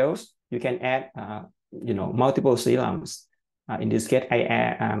or wells, you can add multiple serums. In this case,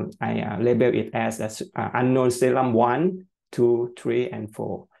 I label it as unknown serum 1, 2, 3, and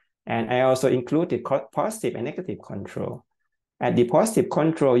 4. And I also included positive and negative control. At the positive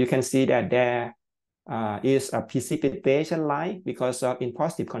control, you can see that there is a precipitation line because in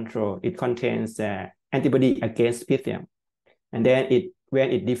positive control, it contains antibody against Pythium. And then when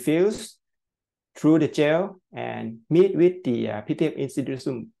it diffuses through the gel and meet with the Pythium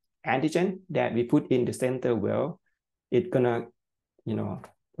insidiosum antigen that we put in the center well, it's gonna,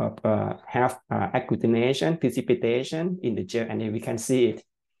 have agglutination, precipitation in the gel, and then we can see it,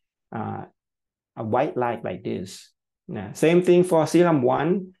 a white light like this. Now, same thing for serum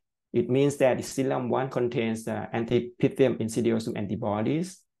 1. It means that the serum 1 contains anti-Pythium insidiosum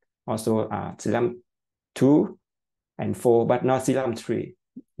antibodies, also serum 2 and 4, but not serum 3.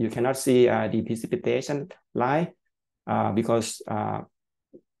 You cannot see the precipitation line because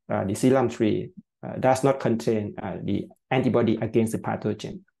the serum 3 does not contain the antibody against the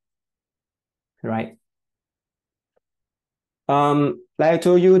pathogen, right? Like I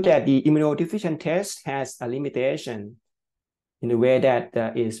told you that the immunodeficient test has a limitation in a way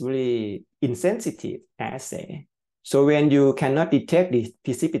that is really insensitive assay. So when you cannot detect the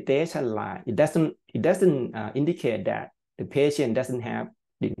precipitation line, it doesn't indicate that the patient doesn't have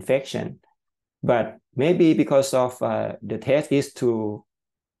the infection, but maybe because of the test is too,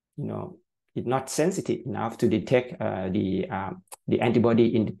 it's not sensitive enough to detect the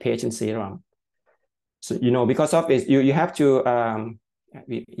antibody in the patient serum. So, because of it, you have to,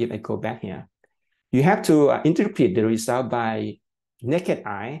 if I go back here, you have to interpret the result by naked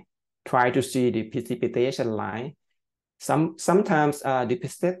eye, try to see the precipitation line. Sometimes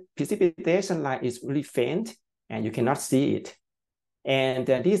the precipitation line is really faint and you cannot see it. And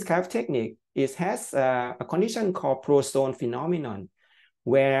this kind of technique has a condition called prozone phenomenon,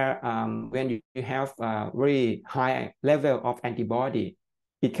 where when you have a very high level of antibody,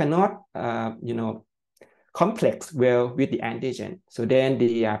 it cannot, complex well with the antigen. So then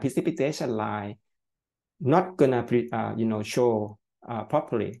the precipitation line not gonna show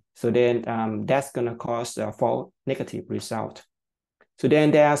properly. So then that's gonna cause a false negative result. So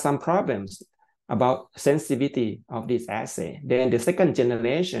then there are some problems about sensitivity of this assay. Then the second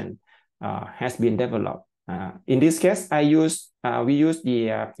generation has been developed. In this case, we use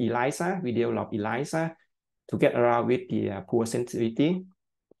the ELISA. We developed ELISA to get around with the poor sensitivity.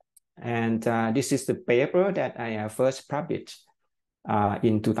 And this is the paper that I first published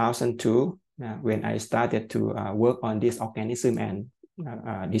in 2002 when I started to work on this organism and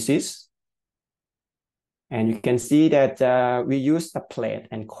disease. And you can see that we use a plate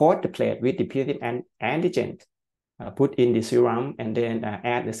and coat the plate with the Pythium antigen, put in the serum, and then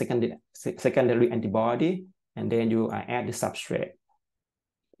add the secondary antibody, and then you add the substrate.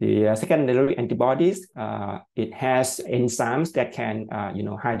 The secondary antibodies, it has enzymes that can,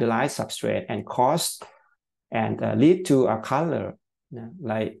 hydrolyze substrate and cause and lead to a color.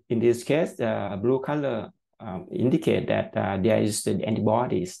 Like in this case, the blue color indicate that there is the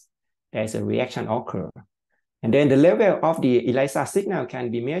antibodies. There's a reaction occur. And then the level of the ELISA signal can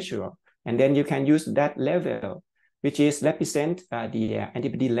be measured. And then you can use that level, which is represent the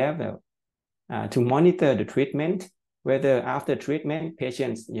antibody level to monitor the treatment, whether after treatment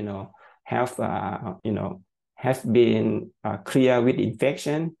patients, have been clear with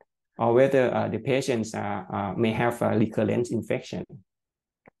infection, or whether the patients may have a recurrent infection.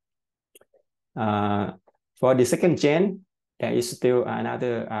 For the second gen, there is still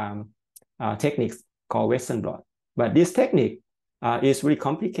another technique called Western blot. But this technique is really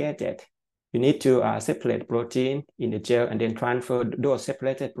complicated. You need to separate protein in the gel and then transfer those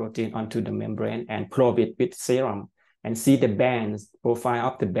separated protein onto the membrane and probe it with serum and see the bands, profile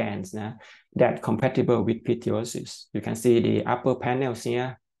of the bands that compatible with pythiosis. You can see the upper panels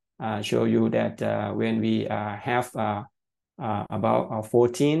here show you that when we have about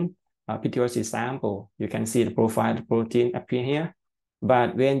 14 pythiosis sample, you can see the profile of the protein appear here.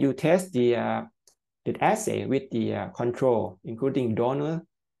 But when you test the assay with the control, including donor,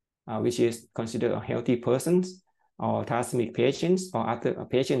 which is considered a healthy persons or thalassemia patients or other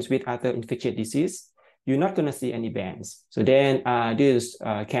patients with other infectious disease, you're not going to see any bands. So then this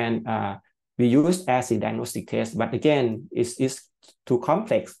can be used as a diagnostic test, but again, it's too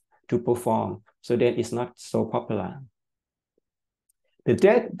complex to perform. So then it's not so popular. The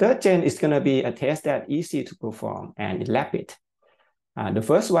third gen is going to be a test that's easy to perform and rapid. The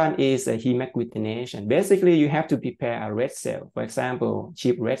first one is a hemagglutination. Basically, you have to prepare a red cell, for example,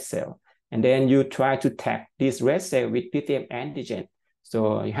 cheap red cell, and then you try to tag this red cell with pythium antigen.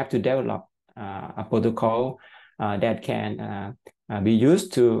 So you have to develop a protocol that can be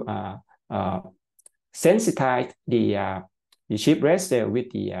used to sensitize the cheap red cell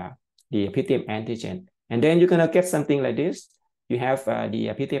with the pythium antigen. And then you're going to get something like this. You have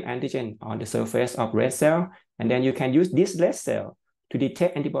the pythium antigen on the surface of red cell, and then you can use this red cell to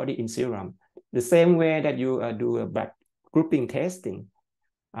detect antibody in serum, the same way that you do a blood grouping testing.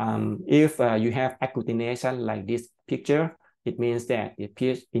 If you have agglutination like this picture, it means that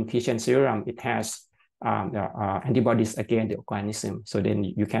in patient serum, it has antibodies against the organism. So then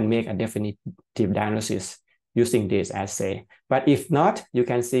you can make a definitive diagnosis using this assay. But if not, you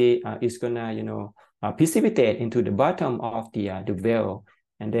can see it's gonna, precipitate into the bottom of the well,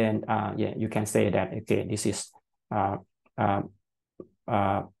 and then you can say that okay, this is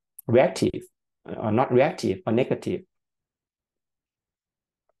reactive or not reactive or negative.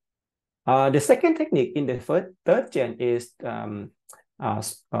 The second technique in the third gen is called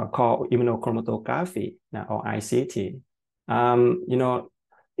immunochromatography or ICT.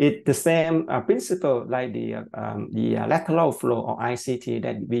 It's the same principle like the lateral flow or ICT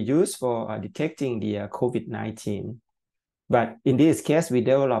that we use for detecting the COVID-19. But in this case, we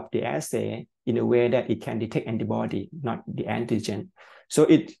developed the assay in a way that it can detect antibody, not the antigen. So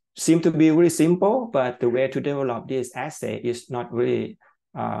it seems to be really simple, but the way to develop this assay is not really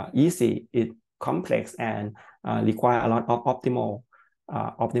easy. It's complex and require a lot of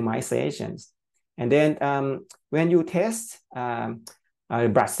optimizations. And then when you test a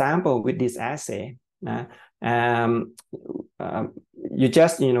blood sample with this assay, you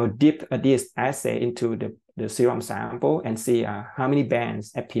just dip this assay into the serum sample and see how many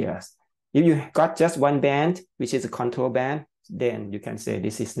bands appears. If you got just one band, which is a control band, then you can say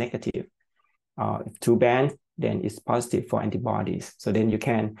this is negative. If two bands, then it's positive for antibodies. So then you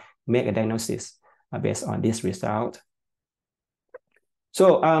can make a diagnosis based on this result.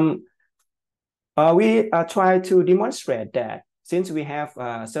 So we try to demonstrate that since we have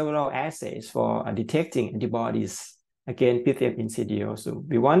several assays for detecting antibodies against Pythium insidiosum,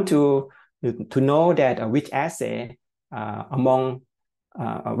 we want to know that which assay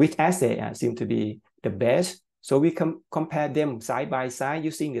seem to be the best. So we compare them side by side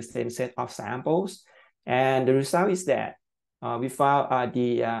using the same set of samples. And the result is that we found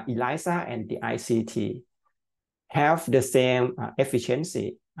the ELISA and the ICT have the same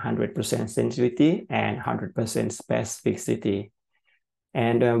efficiency, 100% sensitivity and 100% specificity.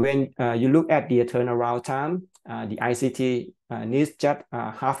 And when you look at the turnaround time, the ICT needs just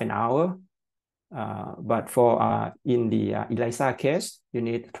half an hour. But for in the ELISA case, you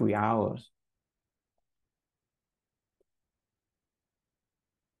need 3 hours.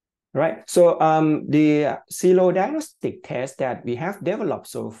 Right. So the serodiagnostic test that we have developed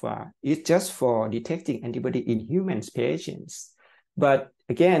so far is just for detecting antibody in human patients. But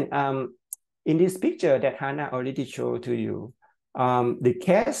again, in this picture that Hanna already showed to you, the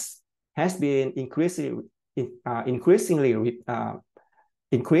case has been increasingly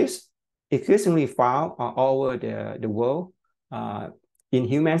found all over the world in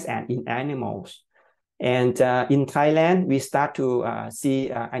humans and in animals. And in Thailand, we start to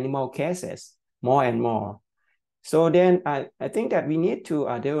see animal cases more and more. So then I think that we need to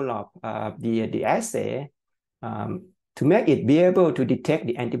develop the assay to make it be able to detect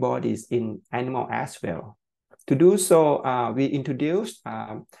the antibodies in animal as well. To do so, we introduced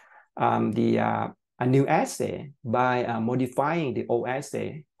a new assay by modifying the old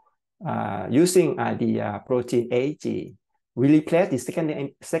assay using the protein AG. We replace the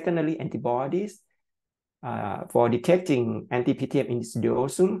secondary antibodies for detecting anti-PTM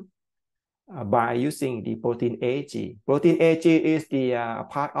insidiosum by using the protein AG. Protein AG is the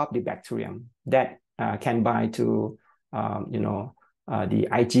part of the bacterium that can bind to the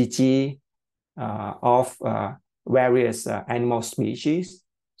IgG of various animal species.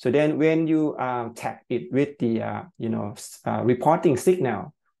 So then when you tag it with the reporting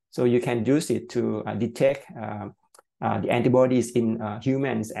signal, so you can use it to detect the antibodies in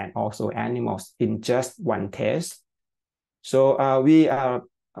humans and also animals in just one test. So we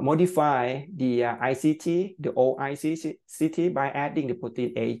modify the ICT, the old ICT, by adding the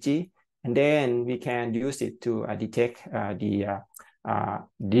protein AG, and then we can use it to detect the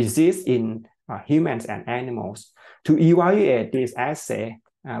disease in humans and animals. To evaluate this assay,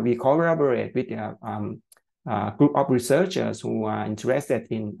 we collaborate with a group of researchers who are interested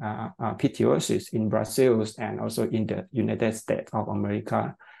in Pythiosis in Brazil and also in the United States of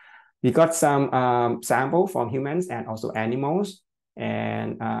America. We got some samples from humans and also animals,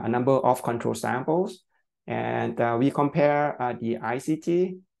 and a number of control samples. And we compare the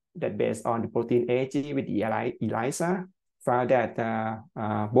ICT that based on the protein AG with the ELISA, found that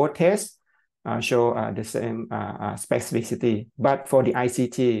both tests show the same specificity. But for the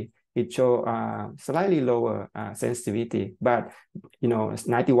ICT, it show slightly lower sensitivity, but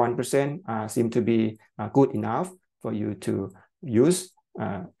 91% seem to be good enough for you to use,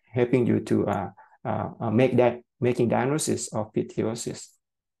 helping you to making diagnosis of Pythiosis.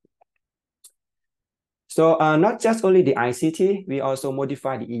 So not just only the ICT, we also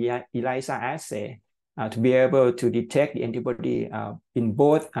modify the ELISA assay to be able to detect the antibody in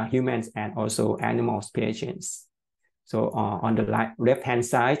both humans and also animals patients. So on the left-hand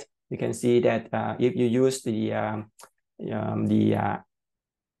side, you can see that if you use the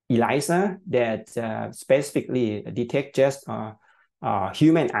ELISA that specifically detect just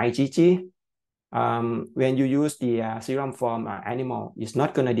human IgG, when you use the serum from animal, it's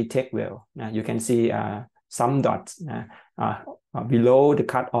not going to detect well. You can see some dots below the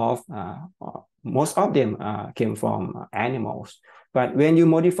cutoff. Most of them came from animals. But when you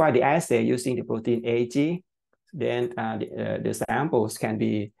modify the assay using the protein AG, then the samples can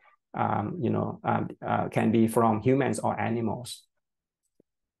be, can be from humans or animals.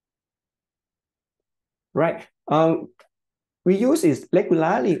 Right. We use it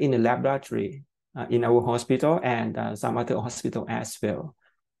regularly in the laboratory in our hospital and some other hospital as well.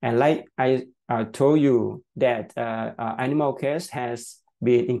 And like I told you that animal case has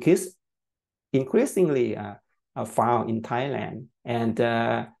been increasingly found in Thailand, and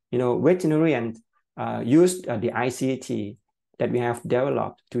veterinarians use the ICT that we have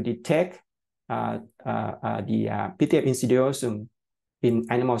developed to detect the PTM insidiosum in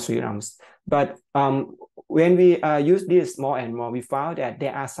animal serums. But when we use this more and more, we found that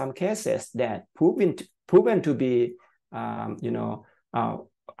there are some cases that proven to be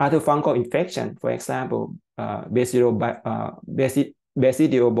other fungal infection, for example,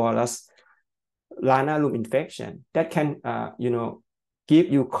 Basidiobacillus lanarum infection that can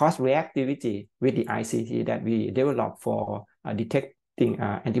give you cross reactivity with the ICT that we developed for detecting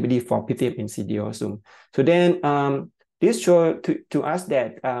antibody for PTM insidiosum. So then this shows to us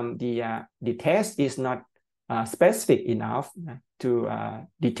that the test is not specific enough to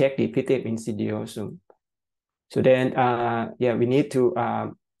detect the PTM insidiosum. So then we need to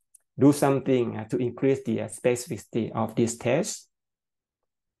do something to increase the specificity of this test.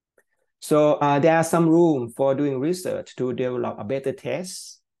 So there are some room for doing research to develop a better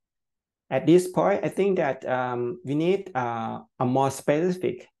test. At this point, I think that we need a more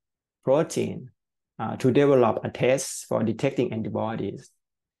specific protein to develop a test for detecting antibodies.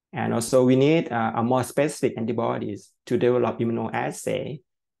 And also we need a more specific antibodies to develop immunoassay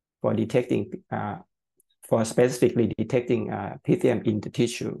for detecting, for specifically detecting PTM in the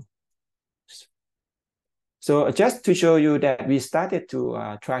tissue. So just to show you that we started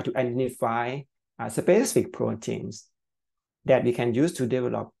to try to identify specific proteins that we can use to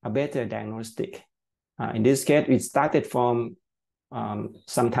develop a better diagnostic. In this case, we started from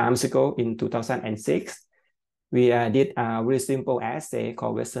some time ago in 2006. We did a very simple assay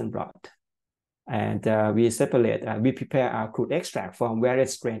called Western blot. And we we prepare a crude extract from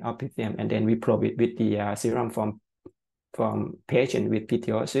various strains of Pythium, and then we probe it with the serum from patient with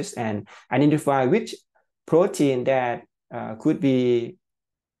Pythiosis and identify which protein that could be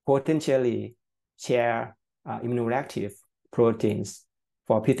potentially share immunoreactive proteins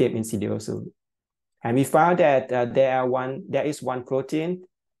for Pythium insidiosum. And we found that there is one protein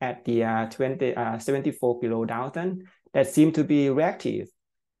at the 74 kilodalton that seemed to be reactive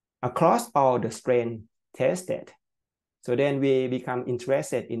across all the strain tested. So then we become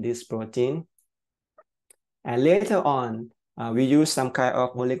interested in this protein. And later on, we use some kind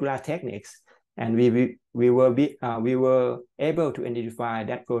of molecular techniques, and we were able to identify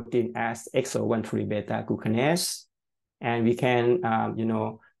that protein as exo-1,3 beta glucanase, and we can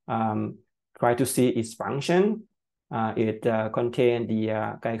try to see its function. It contains the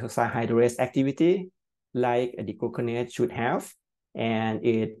glycosylhydrolase activity like the glucanase should have, and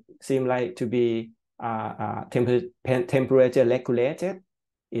it seems like to be temperature regulated.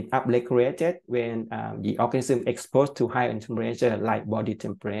 It upregulated when the organism exposed to higher temperature like body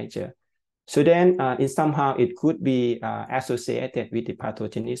temperature. So then somehow it could be associated with the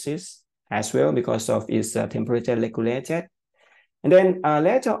pathogenesis as well because of its temperature regulated. And then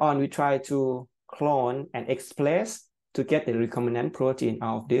later on, we try to clone and express to get the recombinant protein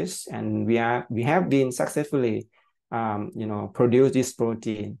of this. And we have been successfully produce this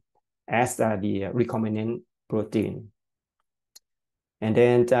protein as the recombinant protein. And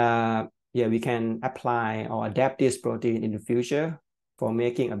then, we can apply or adapt this protein in the future for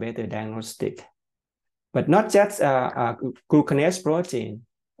making a better diagnostic. But not just glucanase protein.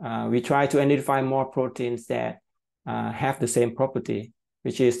 We try to identify more proteins that have the same property,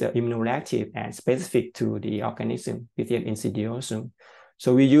 which is the immunoreactive and specific to the organism, Pythium insidiosum.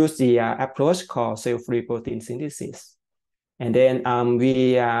 So we use the approach called cell-free protein synthesis. And then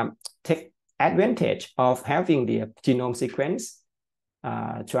we take advantage of having the genome sequence,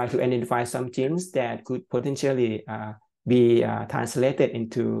 try to identify some genes that could potentially be translated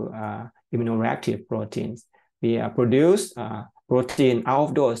into immunoreactive proteins. We produce protein out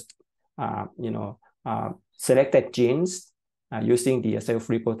of those, selected genes using the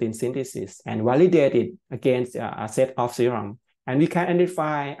cell-free protein synthesis and validate it against a set of serum. And we can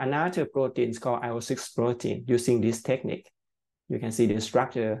identify another protein called IO6 protein using this technique. You can see the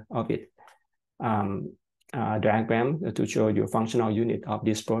structure of it. Diagram to show you functional unit of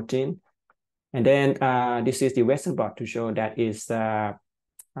this protein. And then this is the Western blot to show that it's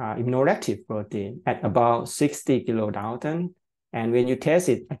immunoreactive protein at about 60 kilodalton. And when you test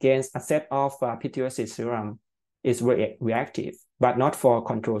it against a set of Pythiosis serum, it's very reactive, but not for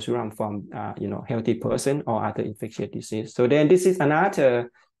control serum from healthy person or other infectious disease. So then this is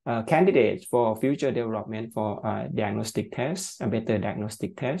another candidate for future development for diagnostic tests, a better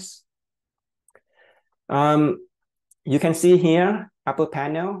diagnostic test. You can see here, upper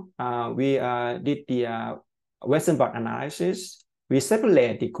panel, we did the Western blot analysis. We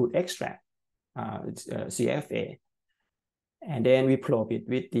separate the crude extract, CFA, and then we probe it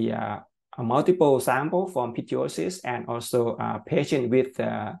with the multiple sample from Pythiosis and also patient with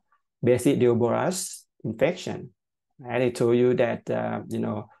Basidiobora infection. I told you that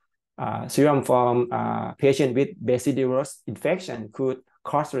serum from patient with Basidiobora infection could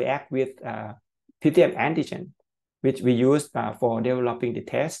cross-react with Pythium antigen, which we use for developing the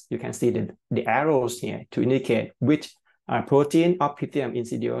test. You can see the arrows here to indicate which protein of Pythium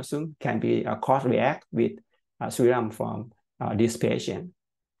insidiosum can be cross-react with serum from this patient.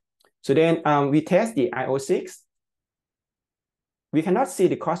 So then we test the IO6. We cannot see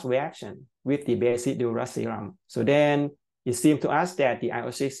the cross-reaction with the Basidiobora serum. So then it seems to us that the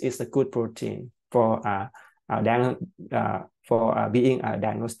IO6 is a good protein for being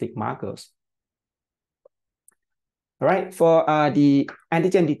diagnostic markers. All right, for the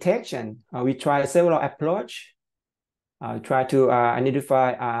antigen detection, we try several approaches. Try to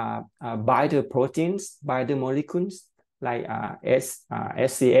identify binder proteins, binder molecules like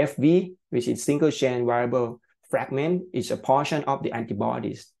SCFV, which is single chain variable fragment, is a portion of the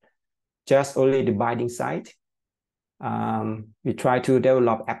antibodies, just only the binding site. We try to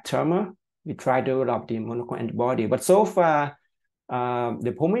develop aptamer. We try to develop the monoclonal antibody, but so far,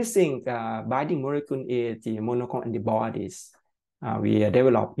 the promising binding molecule is the monoclonal antibodies. We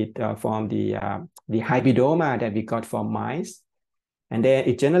developed it from the hybridoma that we got from mice. And then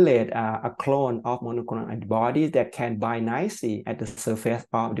it generates a clone of monoclonal antibodies that can bind nicely at the surface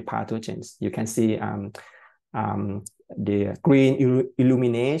of the pathogens. You can see the green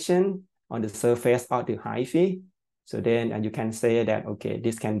illumination on the surface of the hyphae. So then you can say that, okay,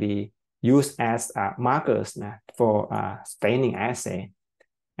 this can be used as markers for staining assay.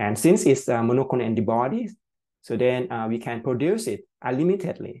 And since it's a monoclonal antibody, so then we can produce it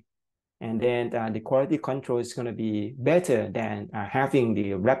unlimitedly. And then the quality control is going to be better than having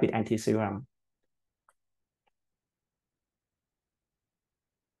the rapid antiserum.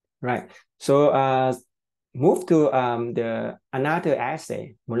 Right. So move to the another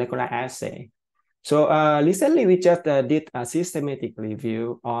assay, molecular assay. So recently we just did a systematic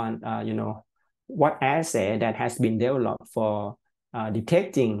review on what assay that has been developed for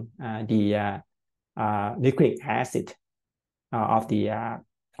detecting the nucleic acid of the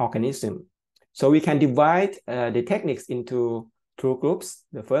organism. So we can divide the techniques into two groups.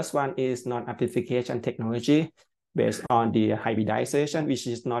 The first one is non-amplification technology based on the hybridization, which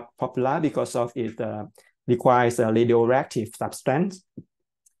is not popular because of it requires a radioactive substance.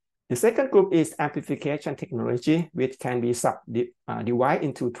 The second group is amplification technology, which can be divided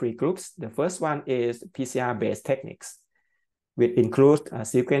into three groups. The first one is PCR-based techniques, which includes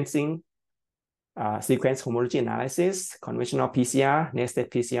sequencing, sequence homology analysis, conventional PCR,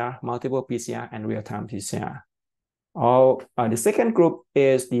 nested PCR, multiple PCR, and real-time PCR. The second group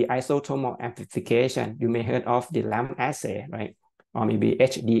is the isotomal amplification. You may heard of the LAMP assay, right? Or maybe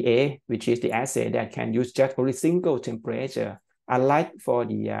HDA, which is the assay that can use just only single temperature, unlike for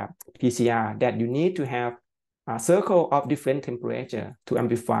the PCR that you need to have a circle of different temperature to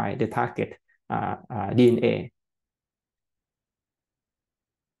amplify the target DNA.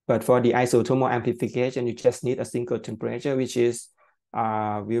 But for the isotomal amplification, you just need a single temperature, which is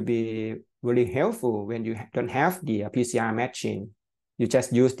will be really helpful when you don't have the PCR machine. You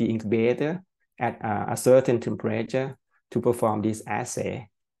just use the incubator at a certain temperature to perform this assay.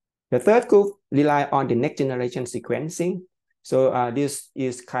 The third group rely on the next generation sequencing. So this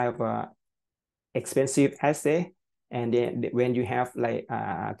is kind of a expensive assay. And then when you have like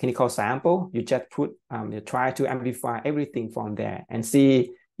a clinical sample, you just try to amplify everything from there and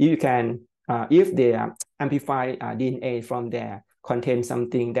see if you can, if the amplified DNA from there contains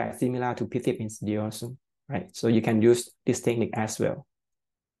something that's similar to Pythiosis insidiosum, right? So you can use this technique as well.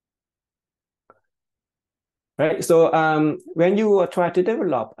 Right, so when you try to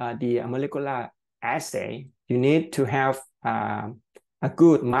develop the molecular assay, you need to have a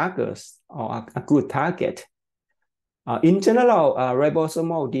good markers or a good target. In general,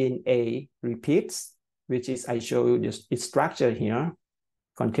 ribosomal DNA repeats, which is I show you just its structure here,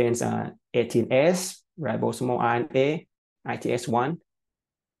 contains 18S ribosomal RNA, ITS1,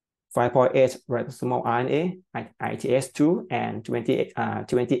 5.8 ribosomal RNA, ITS2, and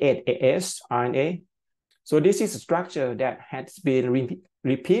 28AS RNA. So this is a structure that has been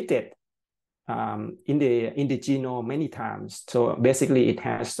repeated in the genome many times. So basically, it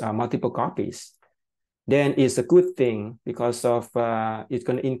has multiple copies. Then it's a good thing because of it's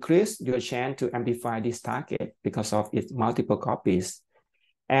going to increase your chance to amplify this target because of its multiple copies.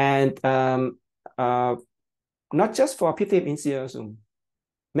 And not just for Pythiosis insidiosum,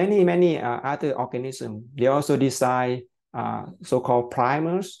 many other organisms, they also design so-called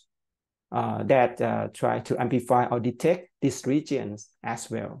primers that try to amplify or detect these regions as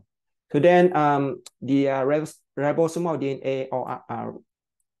well. So then the ribosomal DNA or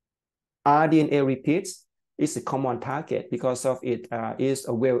rDNA repeats is a common target because of it is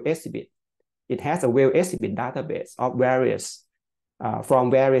a well-exhibited. It has a well-exhibited database of various from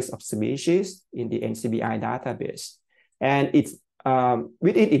various of species in the NCBI database, and it's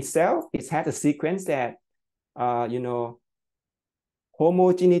within itself it has a sequence that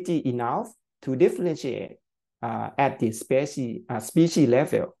homogeneity enough to differentiate at the species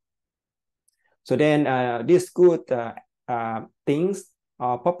level. So then these good things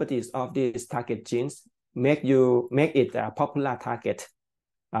or properties of these target genes make it a popular target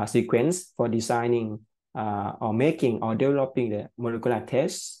sequence for designing or making or developing the molecular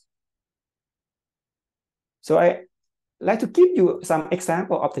tests. So I like to give you some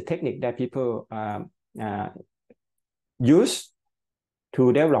example of the technique that people use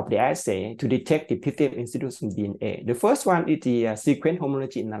to develop the assay to detect the Pythiosis insidiosum DNA. The first one is the sequence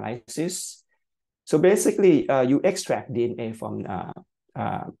homology analysis. So basically, you extract DNA from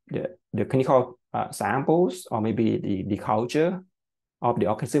the clinical samples or maybe the culture of the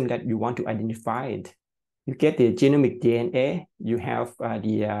organism that you want to identify it. You get the genomic DNA. You have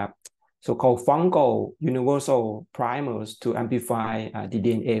the so-called fungal universal primers to amplify the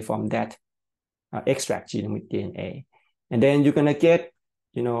DNA from that extract genomic DNA. And then you're gonna get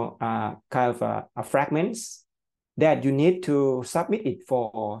kind of fragments that you need to submit it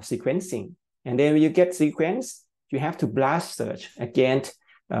for sequencing. And then when you get sequence, you have to blast search against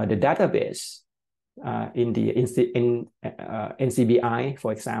the database in the NCBI,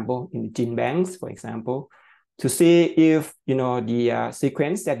 for example, in the gene banks, for example, to see if the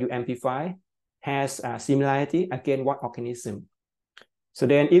sequence that you amplify has a similarity against what organism. So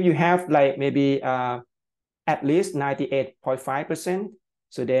then if you have like maybe at least 98.5%,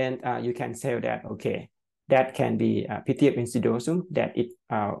 so then you can say that, okay, that can be Pythium insidosum, that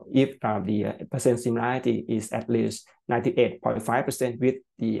if the percent similarity is at least 98.5% with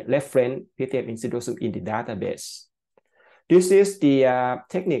the reference Pythium insidosum in the database. This is the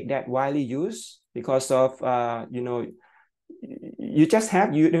technique that widely used because of, you just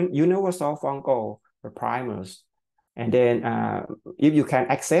have universal fungal primers. And then if you can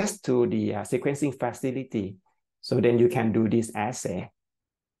access to the sequencing facility, so then you can do this assay.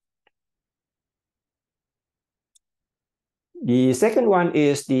 The second one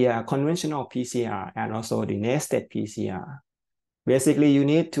is the conventional PCR and also the nested PCR. Basically, you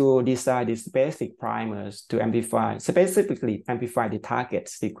need to design the specific primers to amplify, specifically amplify the target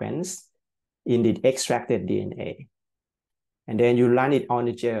sequence in the extracted DNA. And then you run it on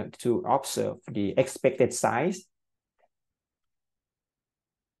the gel to observe the expected size.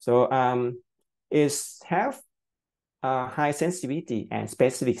 So it have high sensitivity and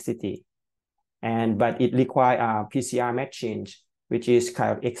specificity, but it requires PCR machine, which is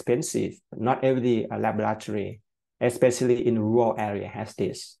kind of expensive. Not every laboratory, especially in rural area, has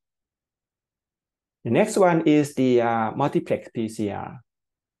this. The next one is the multiplex PCR.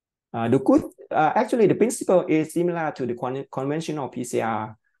 Actually, the principle is similar to the conventional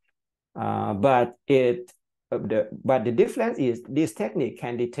PCR, but the difference is this technique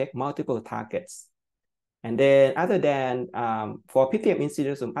can detect multiple targets. And then other than, for Pythium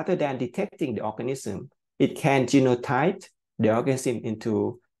insidosum, other than detecting the organism, it can genotype the organism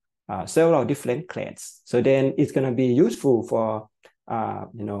into several different clades. So then it's going to be useful for,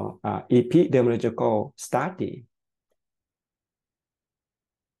 epidemiological study.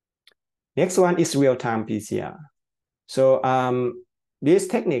 Next one is real-time PCR. So these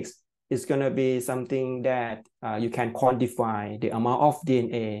techniques is going to be something that you can quantify the amount of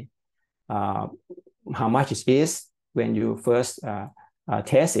DNA, how much it is when you first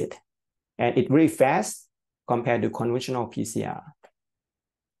test it. And it's really fast compared to conventional PCR.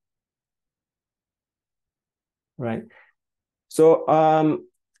 Right. So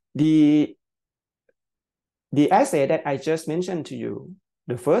the assay that I just mentioned to you,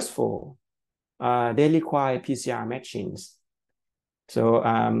 the first four, they require PCR machines. So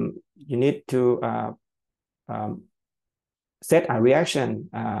you need to set a reaction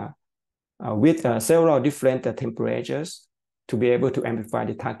with several different temperatures to be able to amplify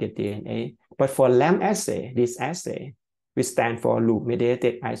the target DNA. But for LAMP assay, this assay, which stands for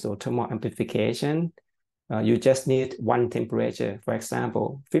loop-mediated isothermal amplification, you just need one temperature, for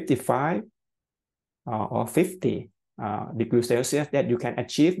example, 55 or 50 degrees Celsius that you can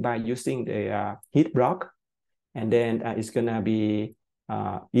achieve by using the heat block. And then it's going to be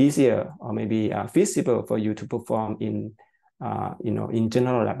easier or maybe feasible for you to perform in, in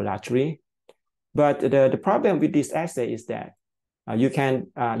general laboratory. But the problem with this assay is that you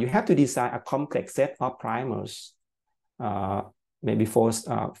have to design a complex set of primers, maybe four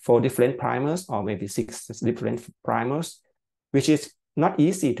different primers or maybe 6 different primers, which is not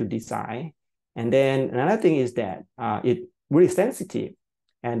easy to design. And then another thing is that it's really sensitive,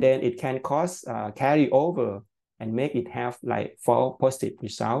 and then it can cause carryover and make it have like false positive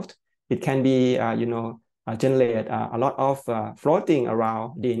result. It can be, generate a lot of floating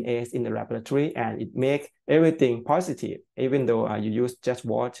around DNAs in the laboratory, and it make everything positive, even though you use just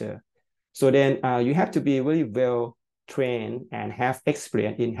water. So then you have to be really well trained and have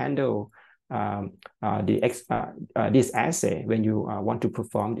experience in handle this assay when you want to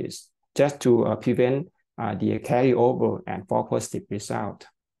perform this, just to prevent the carryover and false positive result.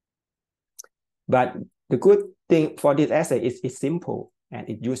 But the good thing for this assay is it's simple and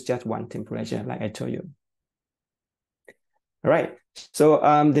it uses just one temperature, like I told you. All right. So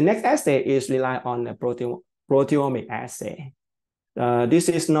the next assay is rely on a proteomic assay. This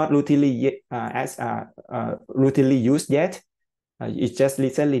is not routinely routinely used yet. It's just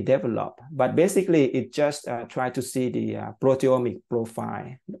recently developed, but basically it just try to see the proteomic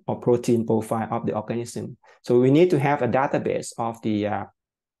profile or protein profile of the organism. So we need to have a database of the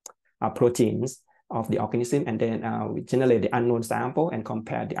proteins of the organism, and then we generate the unknown sample and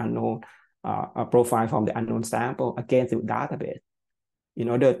compare the unknown profile from the unknown sample against the database in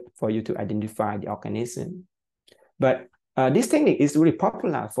order for you to identify the organism. But this technique is really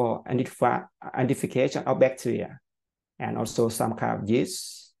popular for identification of bacteria and also some kind of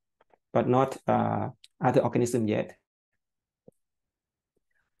yeast, but not other organisms yet.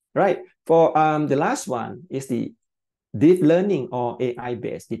 Right. For the last one is the deep learning or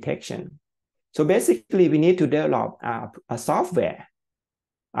AI-based detection. So basically, we need to develop a software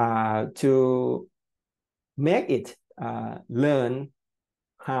to make it learn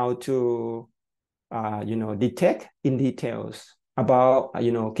how to detect in details about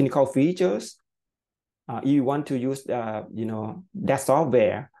clinical features. You want to use that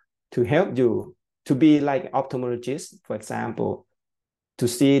software to help you to be like ophthalmologist, for example, to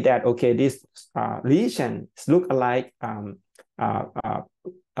see that okay, this lesion look alike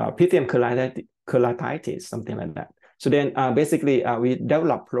pythium keratitis, something like that. So then basically we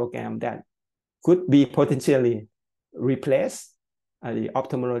develop program that could be potentially replace the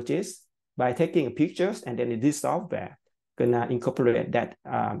ophthalmologist by taking pictures, and then this software gonna incorporate that,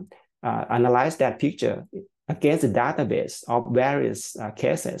 analyze that picture against the database of various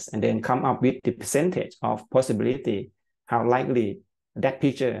cases, and then come up with the percentage of possibility how likely that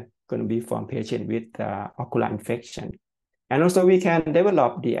picture going to be from patient with ocular infection. And also we can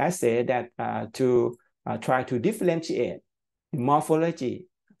develop the assay that to try to differentiate the morphology.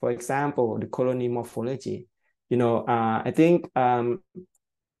 For example, the colony morphology. I think when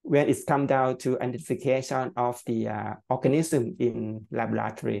it's come down to identification of the organism in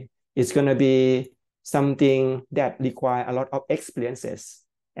laboratory, it's going to be something that require a lot of experiences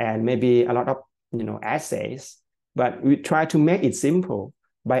and maybe a lot of assays. But we try to make it simple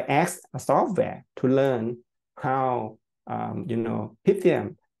by asking a software to learn how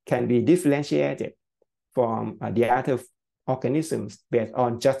pythium can be differentiated from the other organisms based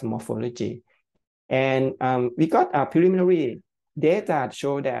on just morphology. And we got a preliminary data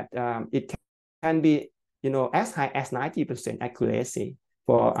show that it can be as high as 90% accuracy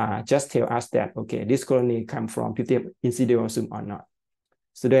for just tell us that okay, this colony come from Pythium insidiosum or not.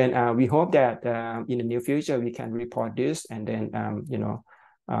 So then we hope that in the near future we can report this, and then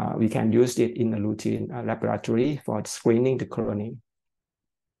we can use it in a routine laboratory for screening the colony.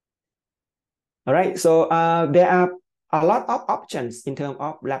 All right, so there are a lot of options in terms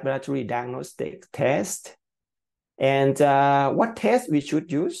of laboratory diagnostic test, and what test we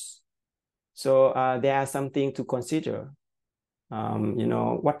should use. So there are something to consider.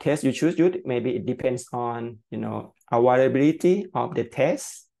 What test you should use, maybe it depends on availability of the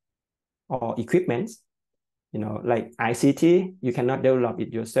test or equipment. Like ICT, you cannot develop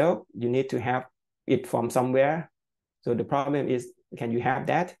it yourself. You need to have it from somewhere. So the problem is, can you have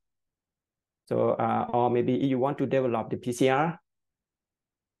that? So, or maybe you want to develop the PCR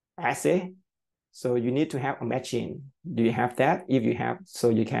assay, so you need to have a machine. Do you have that? If you have, so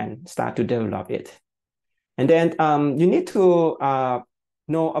you can start to develop it. And then you need to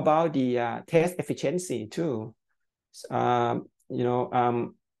know about the test efficiency too. You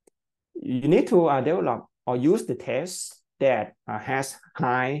need to develop or use the test that has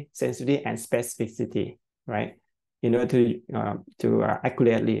high sensitivity and specificity, right? To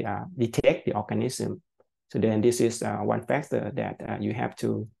accurately detect the organism. So then this is one factor that you have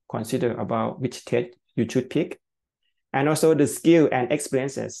to consider about which test you should pick. And also the skill and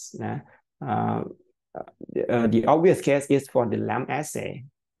experiences. The obvious case is for the lamp assay.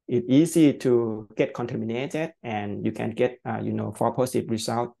 It's easy to get contaminated, and you can get false positive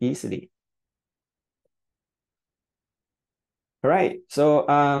result easily. All right, so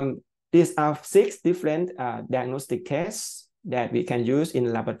these are 6 different diagnostic tests that we can use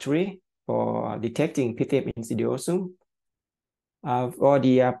in laboratory for detecting Pythium insidiosum. For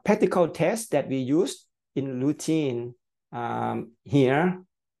the practical tests that we use in routine here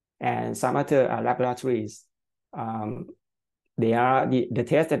and some other laboratories, they are the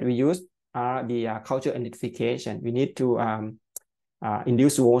tests that we use are the culture identification. We need to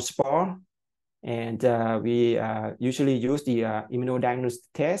induce wall spore, and we usually use the immunodiagnostic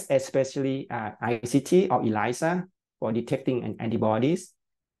test, especially ICT or ELISA for detecting antibodies.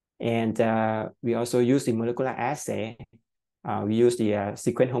 And we also use the molecular assay. We use the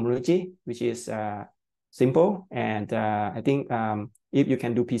sequence homology, which is simple. And I think if you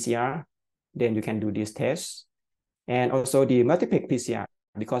can do PCR, then you can do this test. And also the multiplex PCR,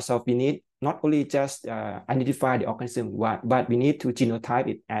 because we need not only just identify the organism, but we need to genotype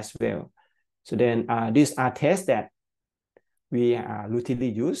it as well. So then these are tests that we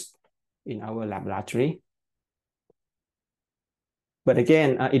routinely use in our laboratory. But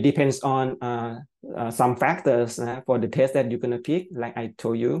again, it depends on some factors for the test that you're going to pick, like I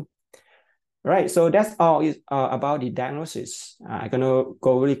told you. Right, so that's all is about the diagnosis. I'm going to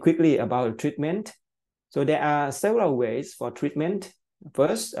go really quickly about treatment. So there are several ways for treatment.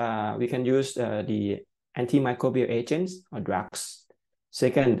 First, we can use the antimicrobial agents or drugs.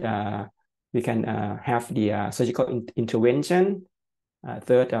 Second, we can have the surgical intervention.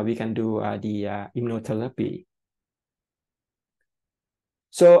 Third, we can do the immunotherapy.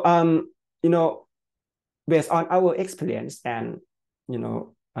 So, based on our experience and,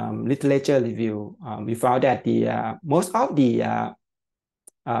 literature review, we found that the most of the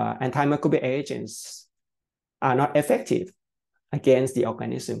antimicrobial agents are not effective against the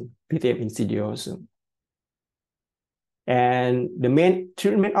organism, Pythium insidiosum. And the main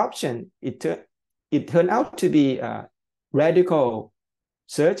treatment option, it turned out to be radical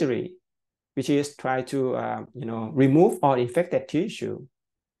surgery, which is try to remove all infected tissue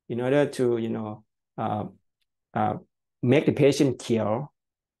in order to make the patient cure.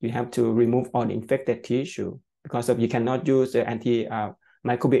 You have to remove all the infected tissue because you cannot use the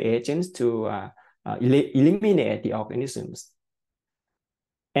antimicrobial agents to eliminate the organisms.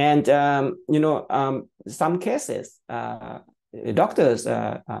 And some cases, doctors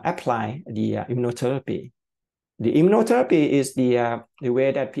apply the immunotherapy. The immunotherapy is the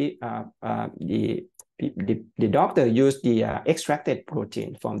way that the doctor use the extracted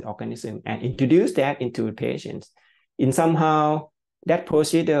protein from the organism and introduce that into the patients. In somehow that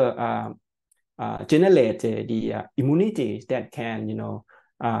procedure generate the immunity that can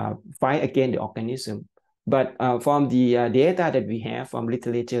fight against the organism. But from the data that we have from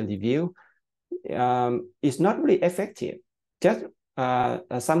literature review, it's not really effective. Just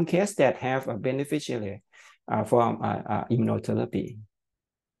some cases that have a beneficiary from immunotherapy.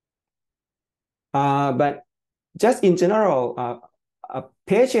 But just in general, a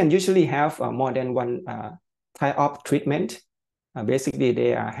patient usually have more than one type of treatment. Basically, they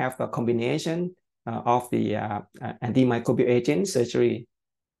have a combination of the antimicrobial agent, surgery,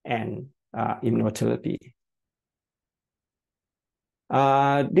 and immunotherapy.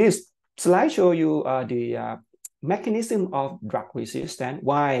 This slide shows you the mechanism of drug resistance,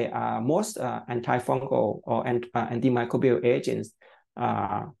 why most antifungal or antimicrobial agents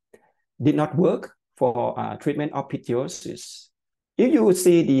did not work for treatment of pythiosis. If you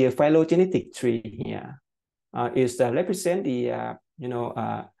see the phylogenetic tree here, is represent the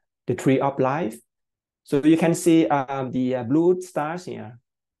the tree of life. So you can see the blue stars here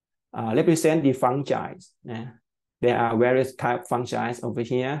represent the fungi. There are various type of fungi over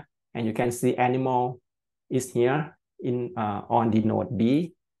here, and you can see animal is here in on the node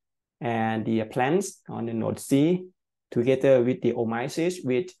B, and the plants on the node C, together with the oomycetes,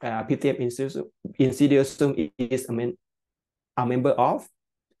 which Pythium insidiosum is a member of.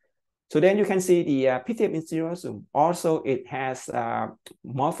 So then you can see the Pythium insidiosum. Also, it has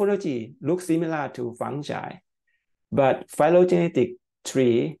morphology looks similar to fungi, but phylogenetic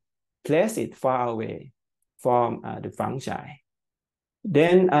tree place it far away from the fungi.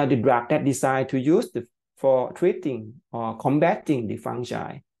 Then the drug that decide to use for treating or combating the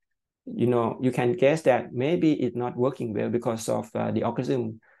fungi, you can guess that maybe it's not working well because of the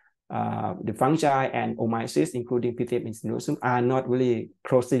organism. The fungi and oomycetes, including Pythium insidiosum, are not really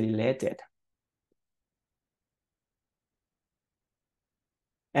closely related.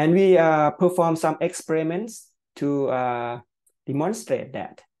 And we perform some experiments to demonstrate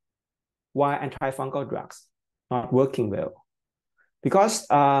that why antifungal drugs not working well. Because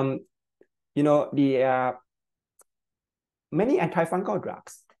the many antifungal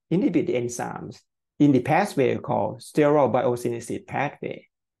drugs inhibit the enzymes in the pathway called steroid biogenesis pathway.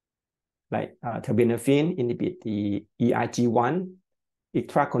 Like terbinafine inhibit the ERG1,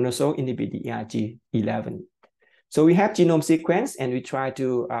 itraconazole inhibit the ERG11. So we have genome sequence, and we try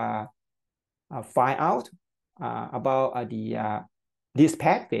to find out about this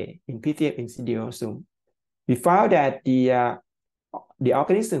pathway in Pythium insidiosum. We found that the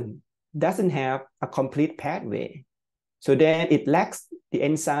organism doesn't have a complete pathway. So then it lacks the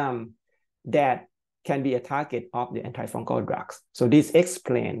enzyme that can be a target of the antifungal drugs. So this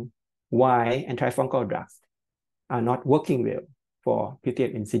explains why antifungal drugs are not working well for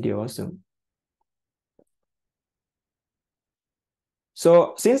Pythium insidiosum.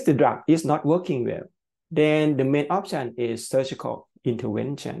 So since the drug is not working well, then the main option is surgical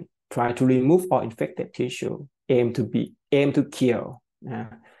intervention. Try to remove all infected tissue, aim to cure.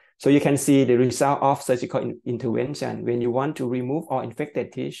 So you can see the result of surgical intervention when you want to remove all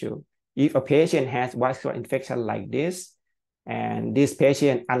infected tissue. If a patient has vascular infection like this, and this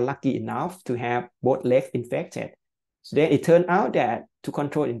patient unlucky enough to have both legs infected, so then it turned out that to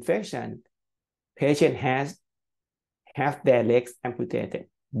control infection, patient have their legs amputated,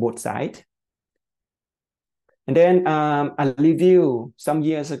 both sides. And then a review some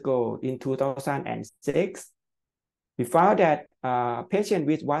years ago in 2006, we found that patients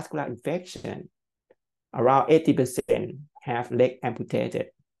with vascular infection, around 80% have leg amputated,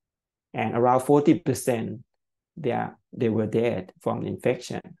 and around 40% they were dead from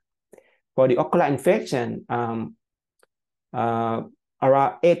infection. For the ocular infection, around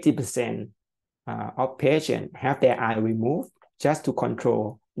 80% of patients have their eye removed just to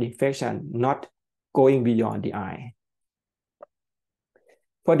control the infection, not going beyond the eye.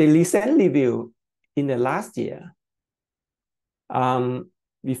 For the recent review in the last year,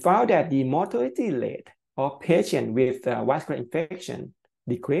 we found that the mortality rate of patients with vascular infection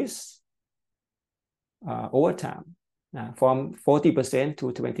decreased over time from 40%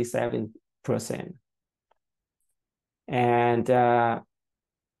 to 27%. And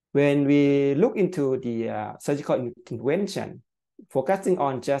when we look into the surgical intervention, focusing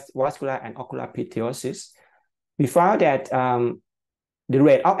on just vascular and ocular pythiosis, we found that the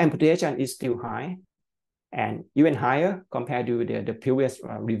rate of amputation is still high and even higher compared to the previous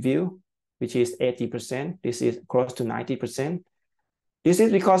review, which is 80%. This is close to 90%. This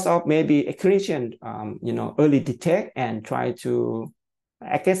is because of maybe a clinician, early detect and try to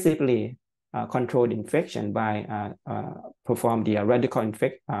aggressively control the infection by perform the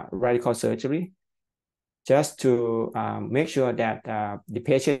radical surgery, just to make sure that the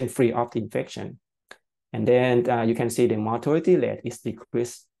patient is free of the infection. And then you can see the mortality rate is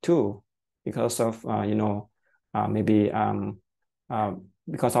decreased too, because of maybe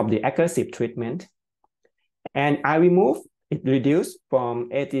because of the aggressive treatment. And eye remove, it reduced from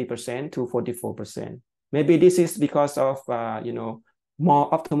 80% to 44%. Maybe this is because of more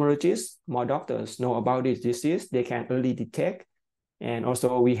ophthalmologists, more doctors know about this disease. They can early detect, and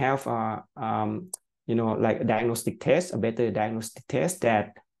also we have like a diagnostic test, a better diagnostic test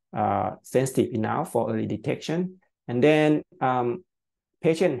that sensitive enough for early detection. And then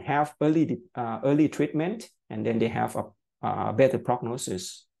patients have early treatment, and then they have a better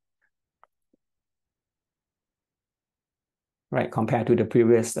prognosis, right, compared to the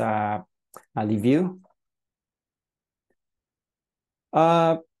previous review.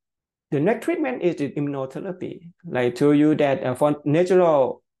 The next treatment is the immunotherapy. Like I told you that for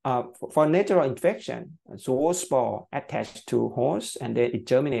natural infection, zoospore attached to host, and then it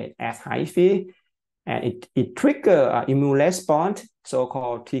germinates as hyphae, and it triggers immune response,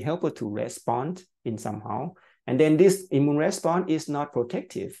 so-called T helper 2 response in somehow. And then this immune response is not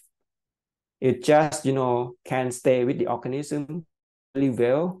protective. It just, can stay with the organism really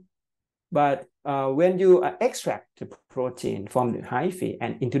well. But when you extract the protein from the hyphae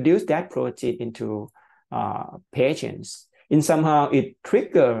and introduce that protein into patients, in somehow it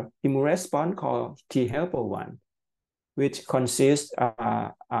triggers immune response called T helper 1, which consists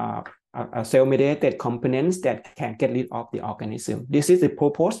cell-mediated components that can get rid of the organism. This is the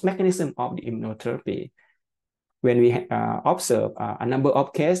proposed mechanism of the immunotherapy. When we observe a number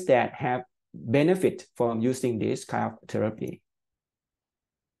of cases that have benefit from using this kind of therapy.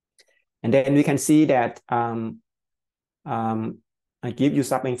 And then we can see that I give you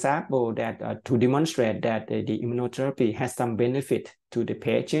some example that to demonstrate that the immunotherapy has some benefit to the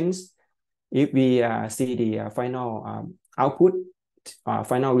patients. If we see the final output,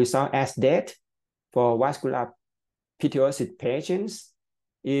 final result as that for vascular pythiosis patients,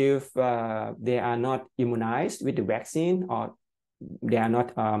 if they are not immunized with the vaccine, or they are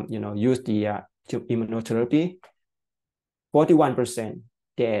not use the immunotherapy, 41%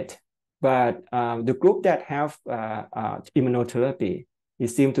 dead. But the group that have immunotherapy, it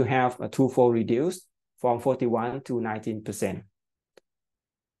seems to have a twofold reduced from 41 to 19%.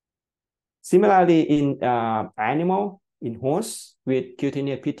 Similarly, in animal, in horse with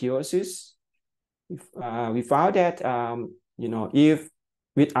cutaneous pythiosis, we found that if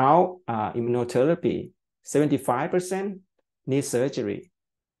without immunotherapy, 75% need surgery,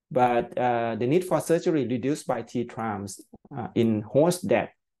 but the need for surgery reduced by 3 times in horse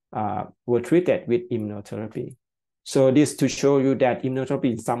that were treated with immunotherapy. So this to show you that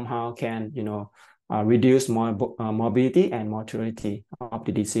immunotherapy somehow can, reduce morbidity and mortality of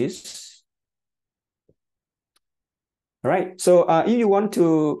the disease. All right. So if you want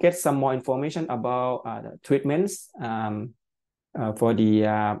to get some more information about the treatments for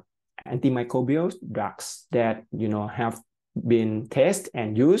the antimicrobial drugs that have been tested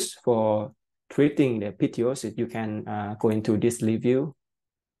and used for treating the pythiosis, you can go into this review.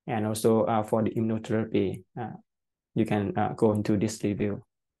 And also for the immunotherapy, you can go into this review.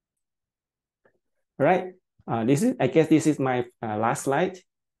 All right, I guess this is my last slide.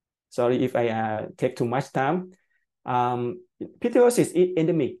 Sorry if I take too much time. Pythiosis is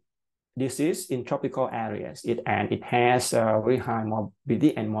endemic disease in tropical areas. It has very high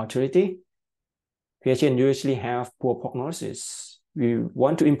morbidity and mortality. Patients usually have poor prognosis. We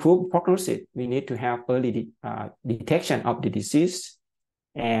want to improve prognosis. We need to have early detection of the disease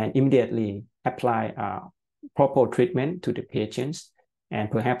and immediately apply proper treatment to the patients, and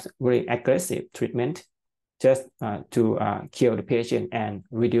perhaps very aggressive treatment just to cure the patient and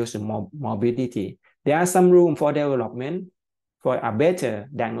reduce the morbidity. There are some room for development for a better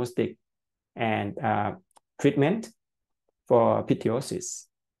diagnostic and treatment for Pythiosis.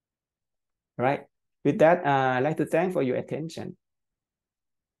 Right. With that, I'd like to thank for your attention.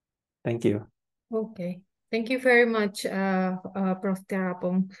 Thank you. Okay. Thank you very much, Prof.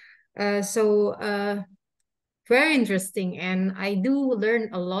 Theerapong. Very interesting, and I do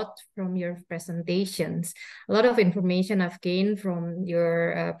learn a lot from your presentations. A lot of information I've gained from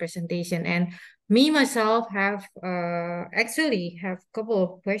your presentation, and me myself have actually have a couple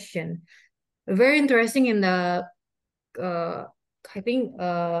of questions. Very interesting in the I think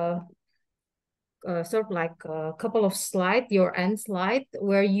sort of like a couple of slides, your end slide,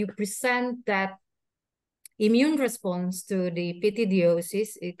 where you present that immune response to the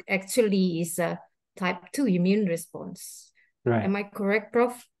Pythiosis, it actually is a type 2 immune response. Right. Am I correct,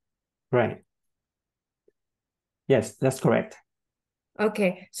 Prof? Right. Yes, that's correct.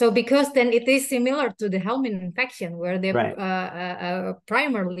 Okay, so because then it is similar to the helminth infection, where they right.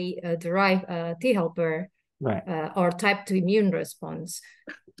 Primarily derive T helper, right. Or type 2 immune response.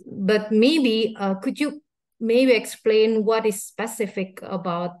 But maybe could you maybe explain what is specific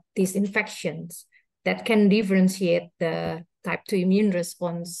about these infections that can differentiate the type 2 immune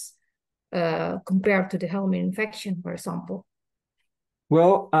response compared to the helminth infection, for example?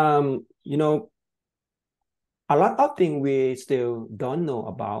 Well, you know, a lot of things we still don't know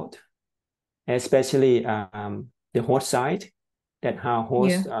about, especially the host site, that how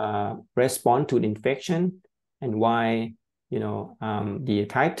hosts respond to the infection, and why, you know, the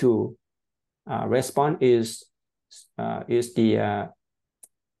type 2 response is the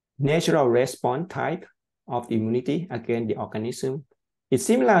natural response type of the immunity against the organism. It's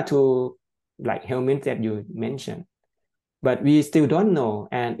similar to like helminth that you mentioned, but we still don't know,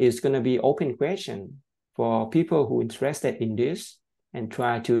 and it's going to be open question for people who are interested in this and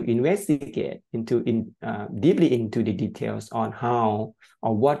try to investigate deeply into the details on how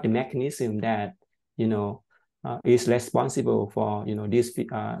or what the mechanism that, you know, is responsible for, you know,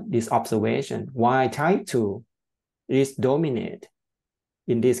 this observation, why type 2 is dominant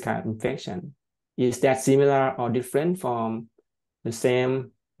in this kind of infection. Is that similar or different from the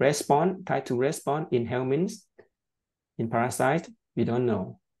same response, type 2 response in helminths, in parasite? We don't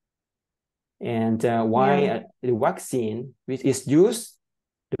know. And why the vaccine, which is used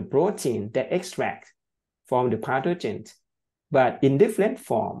the protein that extract from the pathogen, but in different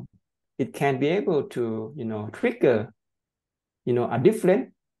form, it can be able to, you know, trigger, you know, a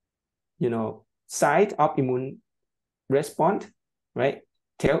different, you know, side of immune response, right?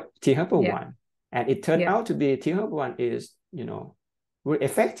 T helper 1, and it turned out to be T helper 1 is, you know, very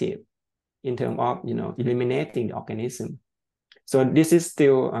effective in terms of, you know, eliminating the organism. So this is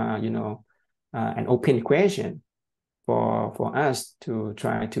still, you know, an open question for us to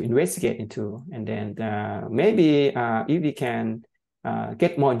try to investigate into, and then maybe if we can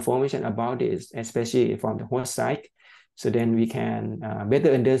get more information about this, especially from the host site, so then we can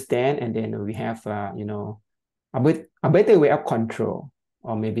better understand, and then we have you know, a better way of control,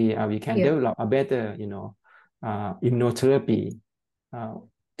 or maybe we can develop a better, you know, immunotherapy,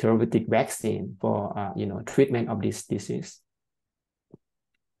 therapeutic vaccine for you know, treatment of this disease.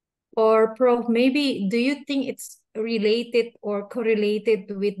 Or Prof, maybe do you think it's related or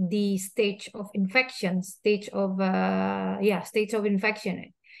correlated with the stage of infection, stage of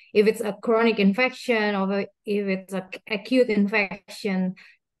infection? If it's a chronic infection, or if it's an acute infection,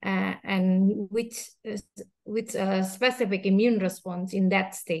 and which specific immune response in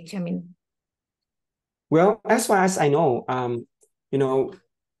that stage? I mean, well, as far as I know, you know,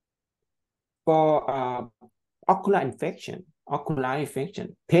 for ocular infection,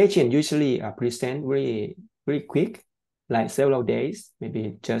 patients usually present very quick, like several days,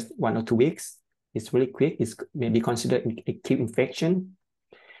 maybe just 1 or 2 weeks. It's really quick. It's maybe considered acute infection,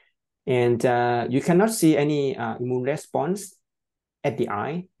 and you cannot see any immune response at the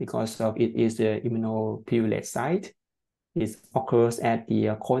eye because of it is the immunoprivileged site. It occurs at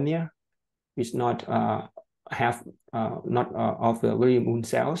the cornea, which not have of the very immune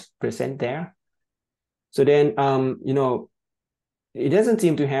cells present there. So then, you know, it doesn't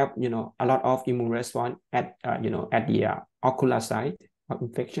seem to have, you know, a lot of immune response at, you know, at the ocular site of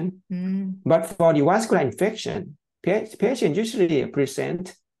infection. But for the vascular infection, patients usually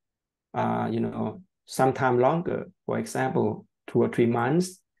present, you know, sometime longer. For example, 2 or 3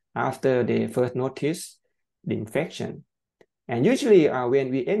 months after they first notice the infection. And usually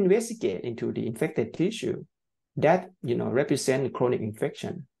when we investigate into the infected tissue, that, you know, represent chronic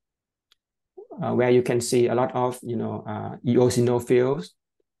infection. where you can see a lot of, eosinophils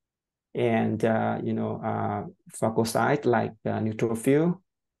and, phagocytes like neutrophil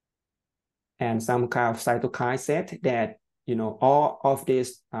and some kind of cytokine set that, all of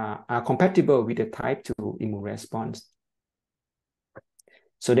these are compatible with the type 2 immune response.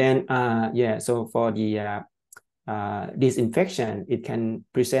 So then, so for the this infection, it can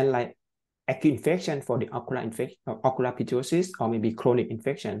present like acute infection for the ocular pythiosis or maybe chronic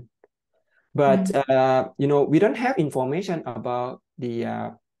infection. But, we don't have information about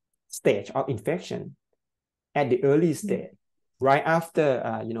the stage of infection at the early stage, right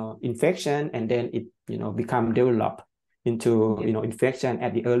after, infection, and then it, become developed into, infection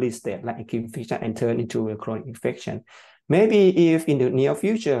at the early stage, like acute infection and turn into a chronic infection. Maybe if in the near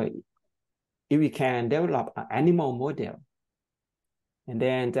future, if we can develop an animal model, and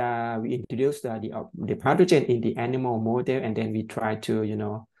then we introduce the pathogen in the animal model, and then we try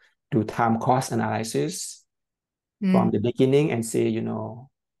to, do time cost analysis from the beginning and see,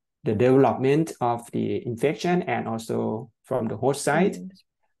 the development of the infection and also from the host site,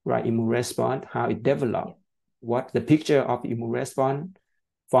 right, immune response, how it developed, what the picture of the immune response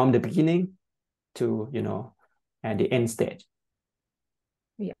from the beginning to, at the end stage.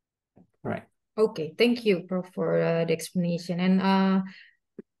 Yeah. Right. Okay, thank you, Prof, for the explanation. And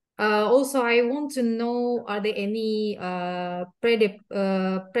also, I want to know, are there any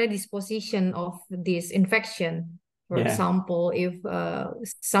predisposition of this infection? For example, if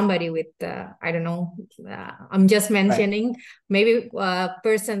somebody with, I don't know, I'm just mentioning, maybe a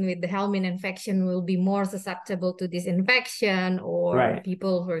person with the helminth infection will be more susceptible to this infection, or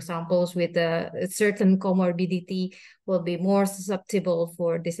people, for example, with a certain comorbidity will be more susceptible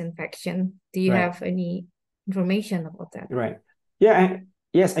for this infection. Do you have any information about that? Right. Yeah.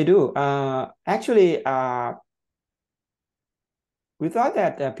 Yes, I do. Actually, we thought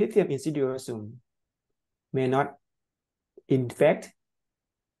that Pythium insidiosum may not infect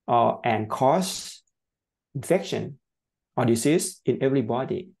and cause infection or disease in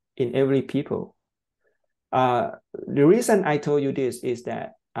everybody, in every people. The reason I told you this is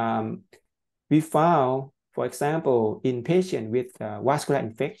that we found, for example, in patients with vascular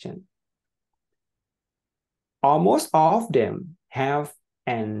infection, almost all of them have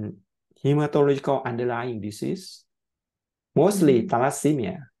an hematological underlying disease, mostly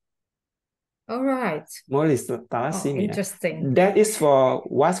thalassemia. All right. Mostly thalassemia. Oh, interesting. That is for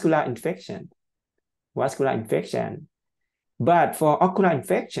vascular infection. Vascular infection. But for ocular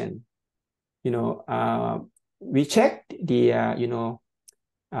infection, we checked the,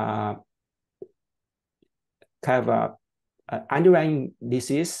 kind of underlying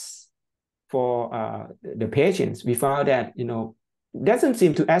disease for the patients. We found that, doesn't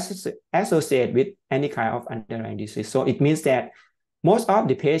seem to associate with any kind of underlying disease. So it means that most of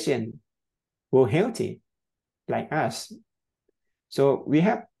the patients were healthy, like us. So we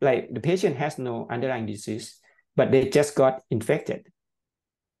have, like, the patient has no underlying disease, but they just got infected,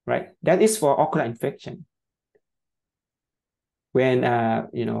 right? That is for ocular infection. When, a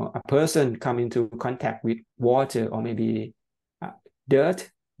person come into contact with water or maybe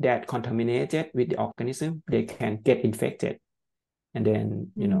dirt that contaminated with the organism, they can get infected. And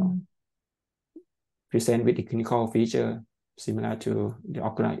then, present with the clinical feature similar to the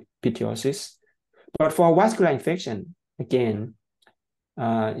ocular pythiosis. But for vascular infection, again,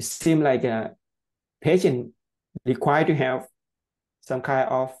 it seems like a patient required to have some kind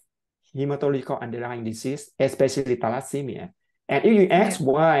of hematological underlying disease, especially thalassemia. And if you ask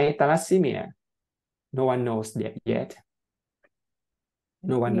why thalassemia, no one knows that yet.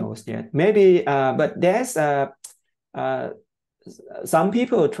 No one knows yet. Maybe, but there's some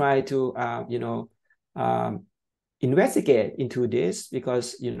people try to, investigate into this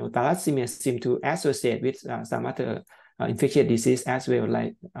because, thalassemia seem to associate with some other infectious disease as well,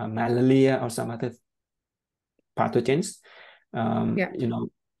 like malaria or some other pathogens.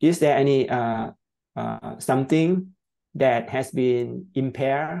 Is there any something that has been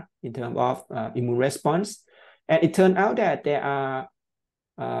impaired in terms of immune response? And it turned out that there are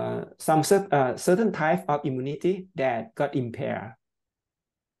some certain type of immunity that got impaired.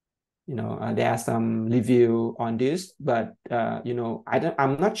 There are some review on this, but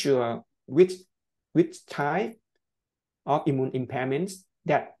I'm not sure which type of immune impairments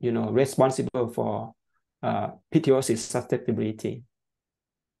that responsible for pythiosis susceptibility.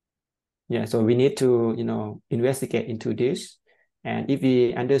 Yeah, so we need to investigate into this, and if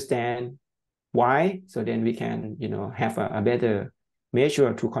we understand why, so then we can have a better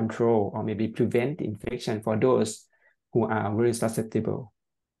measure to control or maybe prevent infection for those who are very susceptible.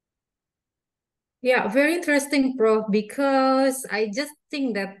 Yeah, very interesting, Prof. Because I just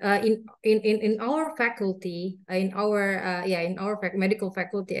think that in our faculty, in our medical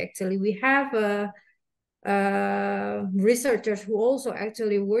faculty, actually, we have researchers who also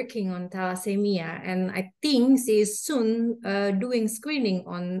actually working on thalassemia, and I think she is soon doing screening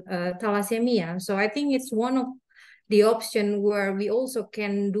on thalassemia. So I think it's one of the option where we also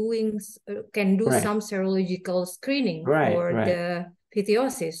can do Right. some serological screening Right, for right. the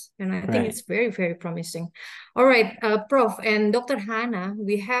Pythiosis, and I think Right. it's very, very promising. All right, Prof. and Dr. Hanna,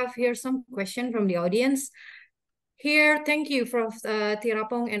 we have here some question from the audience. Here, thank you, Prof.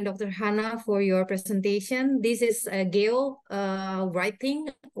 Theerapong and Dr. Hanna, for your presentation. This is Geo writing,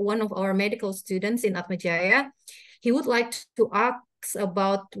 one of our medical students in Atma Jaya. He would like to ask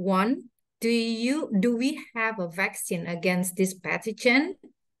about one, do we have a vaccine against this pathogen?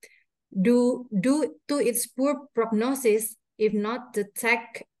 Do to its poor prognosis if not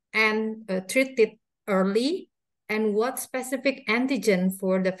detect and treat it early, and what specific antigen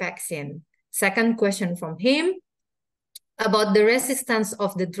for the vaccine? Second question from him about the resistance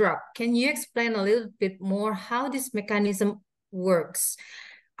of the drug. Can you explain a little bit more how this mechanism works?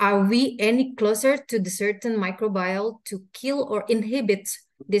 Are we any closer to the certain microbiome to kill or inhibit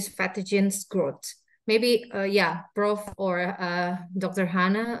this pathogen's growth? Maybe, yeah, Prof. or Dr.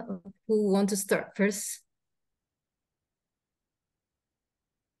 Hanna, who want to start first?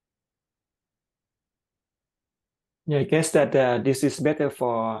 Yeah, I guess that this is better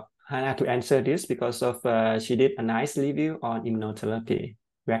for Hannah to answer this because of she did a nice review on immunotherapy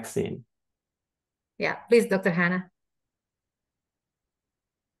vaccine. Yeah, please, Dr. Hanna.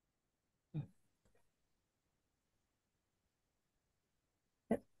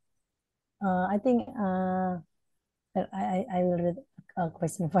 I think I will read a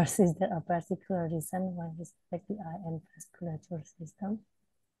question first. Is there a particular reason why respect the eye and vasculature system?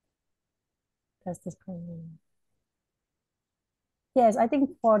 Does this mean? Yes, I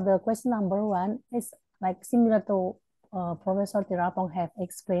think for the question number one, it's like similar to Professor Theerapong have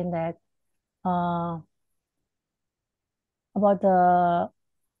explained that about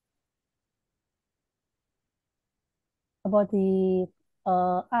the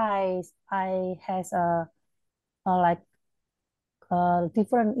eyes. Eye has a like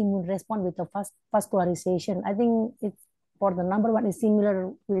different immune response with the vascularization. I think it's for the number one is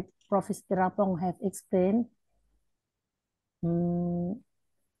similar with Professor Theerapong have explained. I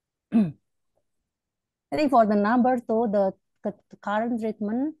think for the number two, the current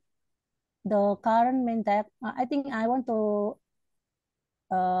treatment, the current main type, I think I want to,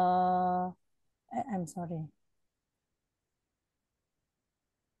 I'm sorry.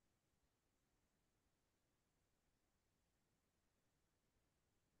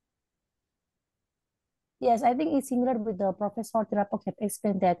 Yes, I think it's similar with the Professor Theerapong have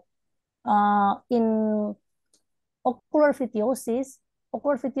explained that in ocular phytiosis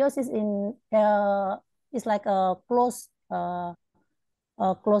in is like a close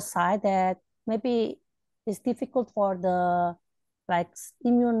site that maybe it's difficult for the like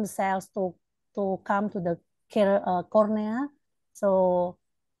immune cells to come to the cornea. So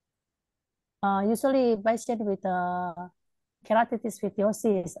usually patient with keratitis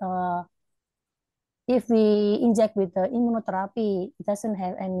phytiosis, if we inject with the immunotherapy, it doesn't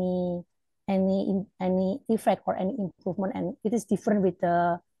have any effect or any improvement, and it is different with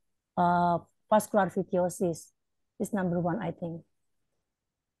the vascular phytiosis. This number one, I think.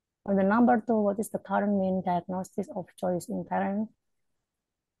 On the number two, what is the current main diagnosis of choice in parent?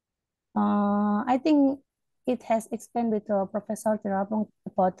 I think it has explained with Professor Theerapong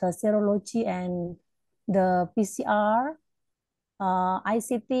about the serology and the PCR.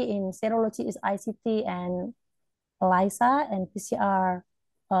 ICT in serology is ICT and ELISA, and PCR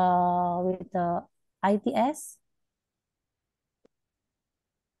with the ITS.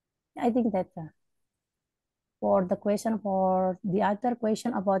 I think that for the other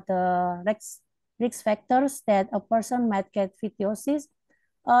question about the risk factors that a person might get phytiosis,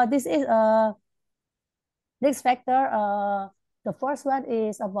 this is a risk factor. The first one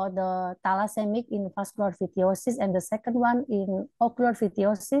is about the thalassemic in vascular phytiosis, and the second one in ocular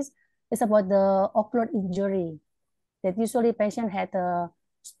phytiosis is about the ocular injury. That usually patient had to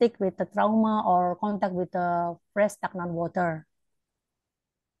stick with the trauma or contact with the fresh stagnant water.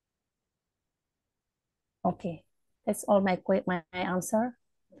 Okay, that's all my answer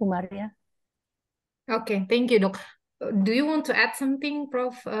to Maria. Okay, thank you, Doc. Do you want to add something,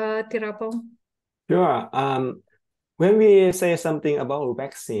 Prof. Theerapong? Sure. When we say something about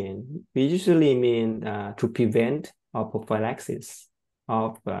vaccine, we usually mean to prevent or prophylaxis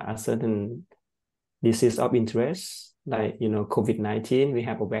of a certain disease of interest, like COVID-19. We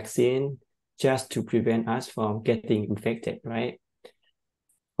have a vaccine just to prevent us from getting infected, right?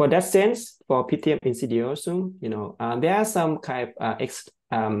 For that sense, for Pythium insidiosum, there are some kind of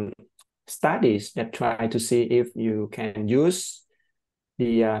studies that try to see if you can use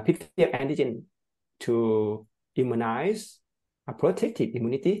the Pythium antigen to immunize a protective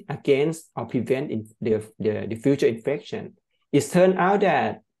immunity against or prevent the future infection. It turned out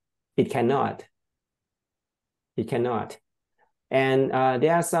that it cannot. It cannot. And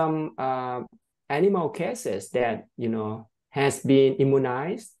there are some animal cases that, has been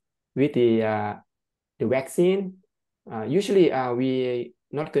immunized with the vaccine. Usually, we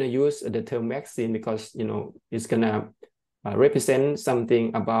not going to use the term vaccine because, it's going to represent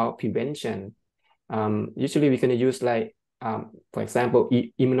something about prevention. Usually, we're going to use like, for example,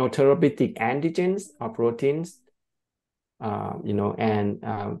 immunotherapeutic antigens or proteins, and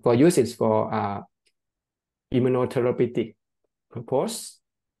for uses for immunotherapeutic purpose.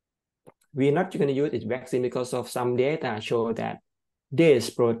 We're not going to use this vaccine because of some data show that this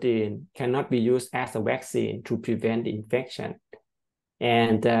protein cannot be used as a vaccine to prevent the infection.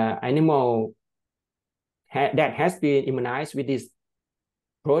 And animal that has been immunized with this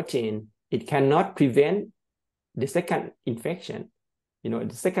protein, it cannot prevent the second infection. The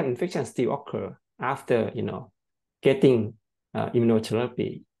second infection still occur after, getting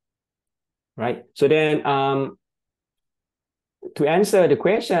immunotherapy, right? So then, to answer the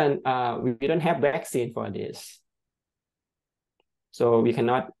question, we don't have vaccine for this. So we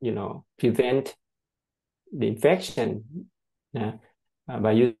cannot, prevent the infection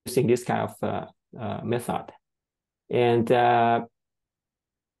by using this kind of method. And if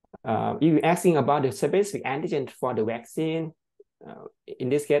you're asking about the specific antigen for the vaccine, in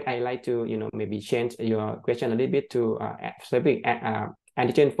this case, I like to, maybe change your question a little bit to specific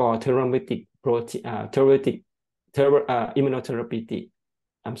antigen for therapeutic protein, immunotherapy.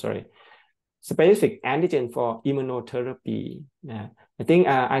 I'm sorry, specific antigen for immunotherapy. I think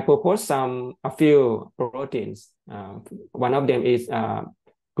I propose a few proteins. One of them is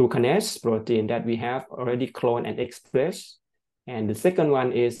glucanase protein that we have already cloned and expressed. And the second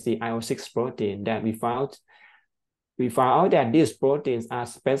one is the IL-6 protein that we found out that these proteins are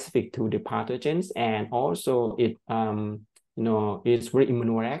specific to the pathogens, and also it is very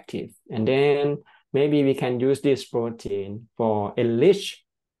immunoreactive. And then maybe we can use this protein for enrich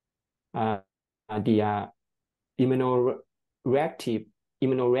the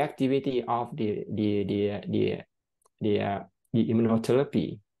immunoreactivity of the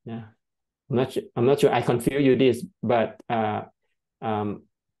immunotherapy. Yeah. I'm not sure I confuse you this, but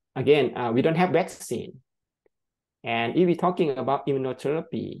again, we don't have vaccine. And if we're talking about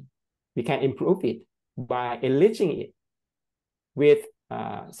immunotherapy, we can improve it by enriching it with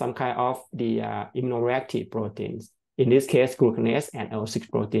some kind of the immunoreactive proteins. In this case, glucanase and IL-6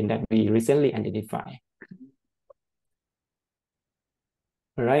 protein that we recently identified.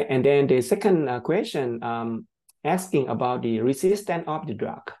 All right, and then the second question asking about the resistance of the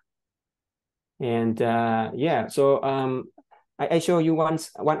drug. And yeah, so I show you one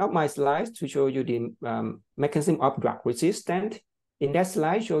of my slides to show you the mechanism of drug resistance. In that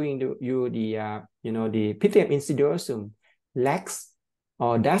slide, showing you the the Pythium insidiosum lacks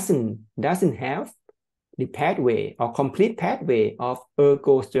or doesn't have the pathway or complete pathway of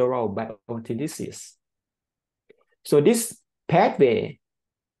ergosterol biosynthesis. So this pathway,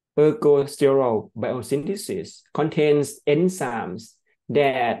 ergosterol biosynthesis, contains enzymes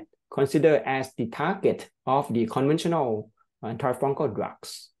that considered as the target of the conventional antifungal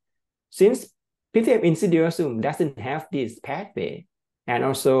drugs. Since Pythium insidiosum doesn't have this pathway, and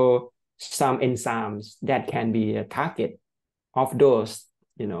also some enzymes that can be a target of those,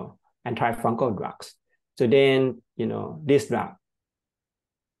 antifungal drugs. So then, this drug,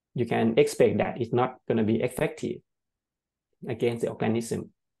 you can expect that it's not going to be effective against the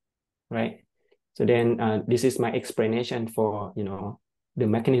organism, right? So then this is my explanation for, the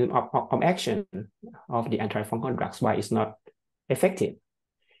mechanism of action of the antifungal drugs, why it's not effective.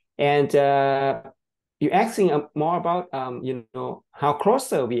 And you're asking more about, how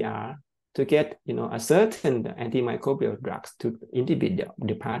closer we are to get, a certain antimicrobial drugs to inhibit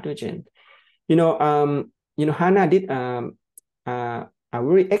the pathogen. Hanna did a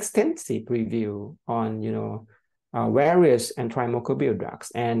very extensive review on, various antimicrobial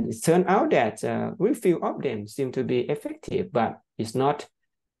drugs, and it turned out that very few of them seem to be effective, but it's not,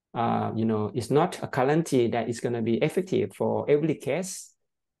 it's not a guarantee that it's going to be effective for every case.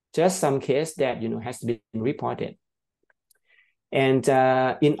 Just some case that has been reported. And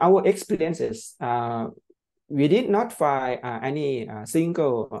in our experiences, we did not find any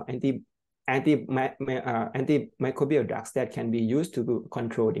single antimicrobial drugs that can be used to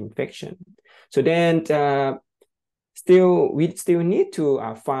control the infection. So then we still need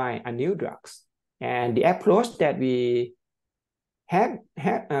to find a new drugs. And the approach that we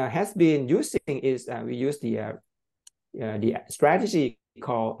has been using is we use the strategy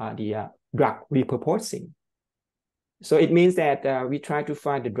called the drug repurposing. So it means that we try to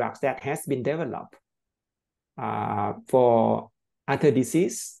find the drugs that has been developed for other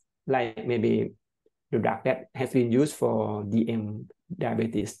disease, like maybe the drug that has been used for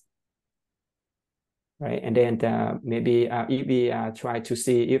diabetes, right? And then maybe if we try to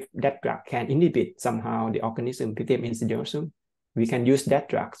see if that drug can inhibit somehow the organism Pythium insidiosum, we can use that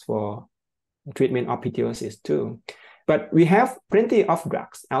drugs for treatment of Pythiosis too. But we have plenty of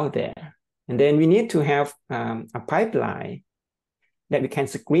drugs out there. And then we need to have a pipeline that we can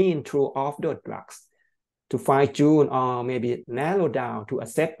screen through all of those drugs to fine-tune or maybe narrow down to a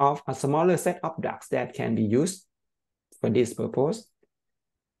smaller set of drugs that can be used for this purpose,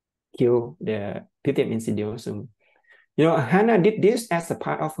 kill the Pythium insidiosum. Hanna did this as a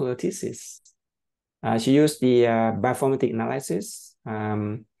part of her thesis. She used the bioinformatic analysis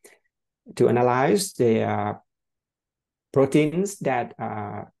to analyze the proteins that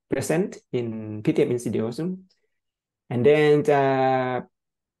are present in Pythium insidiosum, and then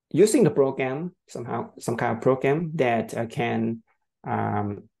using the program, some kind of program that can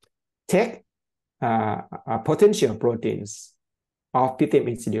take potential proteins of Pythium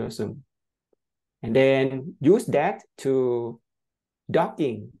insidiosum, and then use that to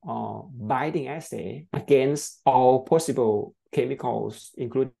docking or binding assay against all possible chemicals,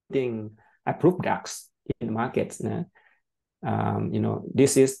 including approved drugs in the markets.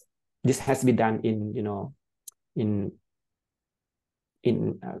 This has been done in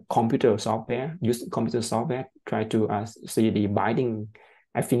computer software. Use computer software, try to see the binding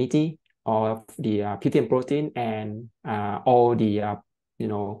affinity of the Pythium protein and all the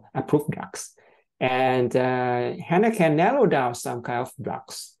approved drugs. And Hanna can narrow down some kind of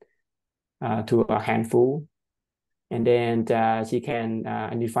drugs to a handful, and then she can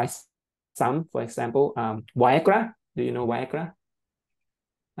identify some, for example, Viagra. Do you know Viagra?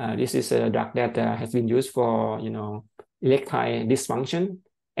 This is a drug that has been used for erectile dysfunction.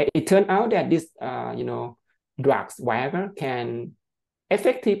 It turned out that this drugs, Viagra, can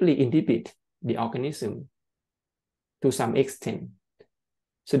effectively inhibit the organism to some extent.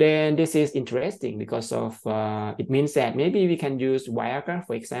 So then this is interesting because of it means that maybe we can use Viagra,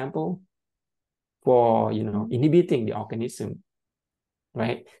 for example, for inhibiting the organism,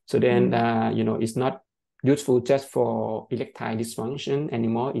 right? So then it's not useful just for erectile dysfunction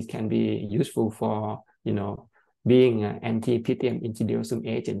anymore. It can be useful for being anti-Pythium insidiosum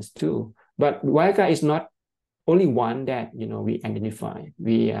agents too. But Viagra is not only one that we identify.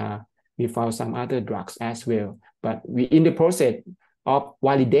 We found some other drugs as well. But we in the process of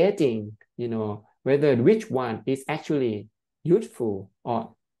validating, whether which one is actually useful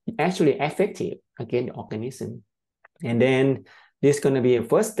or actually effective against the organism. And then this is going to be a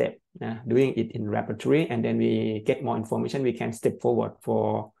first step, doing it in laboratory, and then we get more information. We can step forward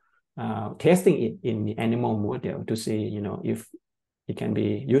for testing it in the animal model to see, if it can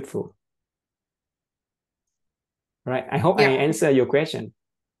be useful. Right. I hope I answer your question.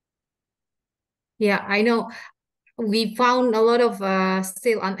 Yeah, I know. We found a lot of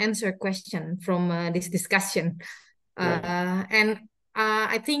still unanswered questions from this discussion. Right. And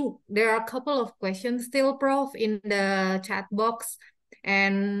I think there are a couple of questions still, Prof, in the chat box.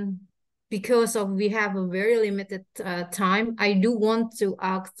 And because we have a very limited time, I do want to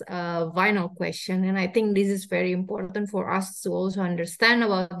ask a final question. And I think this is very important for us to also understand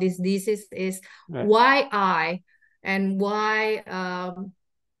about this disease is why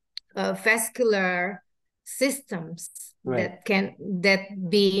vascular systems that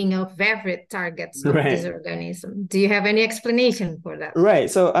being a favorite targets of this organism. Do you have any explanation for that? Right.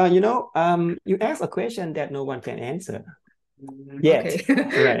 So you asked a question that no one can answer yet.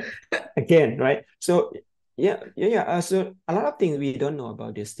 Okay. Right. Again, right. So so a lot of things we don't know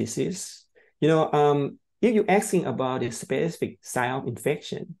about this disease. If you're asking about the specific site of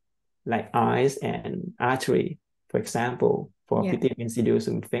infection, like eyes and artery, for example, for Pythium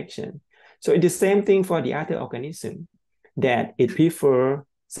insidiosum infection. So it's the same thing for the other organism, that it prefer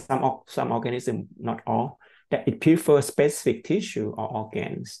some organism, not all, that it prefer specific tissue or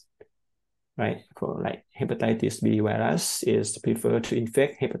organs, right? For like hepatitis B virus is prefer to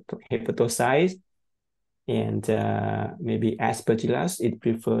infect hepatocytes, and maybe Aspergillus, it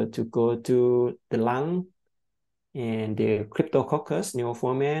prefer to go to the lung, and the Cryptococcus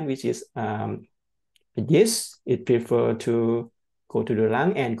neoformans, which is yeast, it prefer to go to the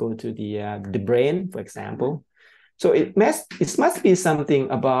lung and go to the brain, for example. So it must be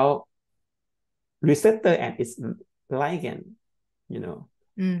something about receptor and its ligand, you know.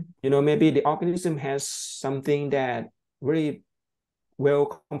 You know, maybe the organism has something that very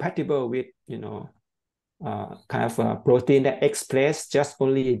well compatible with, you know, kind of a protein that expressed just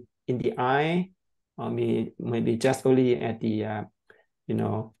only in the eye, or maybe just only at the, you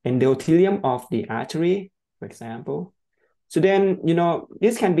know, endothelium of the artery, for example. So then, you know,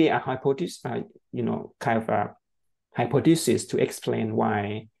 this can be a hypothesis, you know, kind of a hypothesis to explain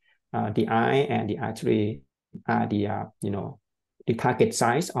why the eye and the artery are the, you know, the target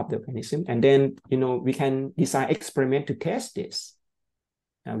size of the organism. And then, you know, we can design experiment to test this.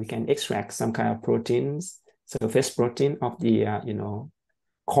 We can extract some kind of proteins, surface protein of the, you know,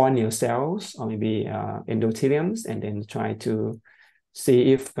 corneal cells or maybe endotheliums, and then try to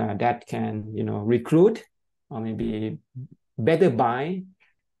see if that can, you know, recruit or maybe better bind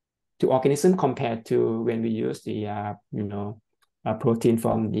to organism compared to when we use the, you know, protein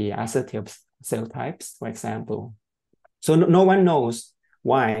from the other cell types, for example. So no one knows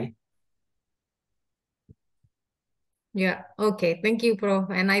why. Yeah, okay. Thank you, Prof.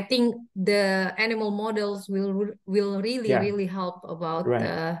 And I think the animal models will really help about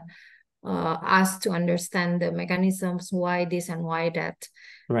us to understand the mechanisms, why this and why that.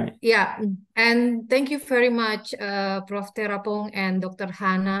 Right. Yeah, and thank you very much, Prof. Theerapong and Dr.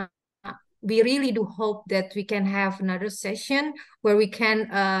 Hanna. We really do hope that we can have another session where we can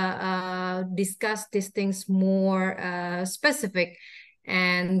discuss these things more specific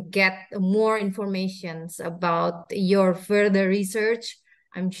and get more information about your further research.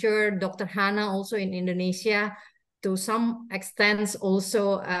 I'm sure Dr. Hanna also in Indonesia, to some extent,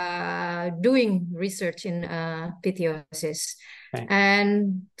 also doing research in Pythiosis. Right.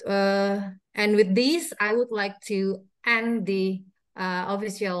 And with this, I would like to end the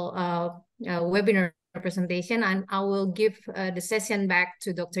official webinar presentation, and I will give the session back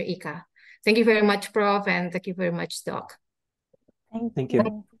to Dr. Ika. Thank you very much, Prof, and thank you very much, Doc. Thank you.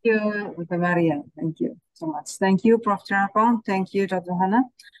 Thank you, Dr. Maria. Thank you so much. Thank you, Prof. Theerapong. Thank you, Dr. Hanna.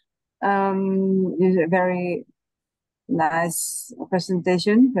 It's a very nice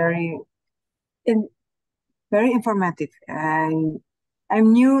presentation, very informative. And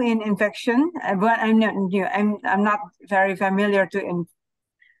I'm new in infection, but I'm not new. I'm not very familiar to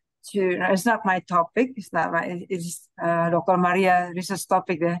it's not my topic. It's not my. It's Dr. Maria research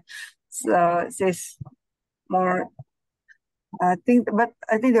topic there. So it's more. I think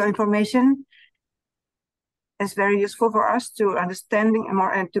the information is very useful for us to understanding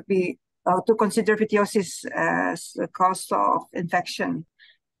more and to consider Pythiosis as a cause of infection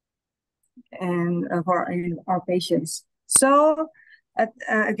and for our patients. So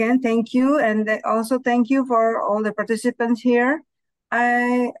again, thank you, and also thank you for all the participants here.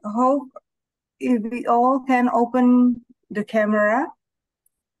 I hope if we all can open the camera.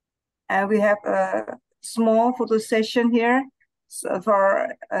 We have a small photo session here. So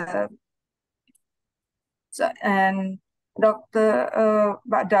for and Dr.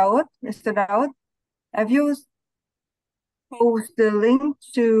 Daud, Mr. Daud, have you posted the link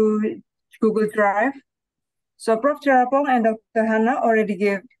to Google Drive? So Prof. Theerapong and Dr. Hanna already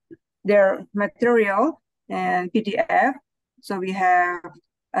gave their material and PDF. So we have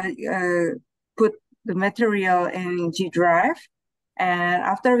put the material in G Drive, and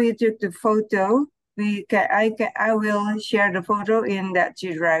after we took the photo, I will share the photo in that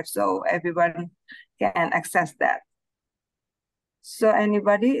G Drive so everyone can access that. So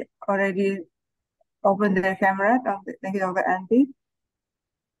anybody already opened their camera? Thank you, Dr. Andy.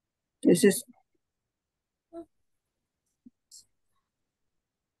 This is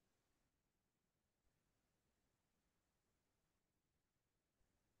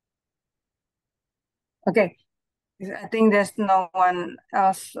okay. I think there's no one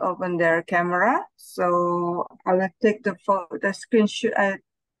else open their camera, so I will take the screenshot.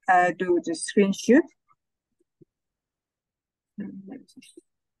 I do the screenshot.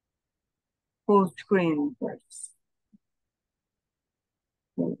 Full screen first.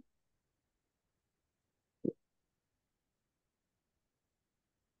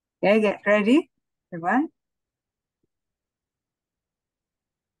 Okay, get ready, everyone.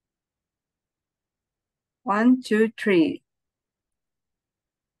 One, two, three.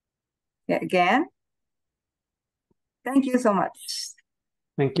 Okay, again. Thank you so much.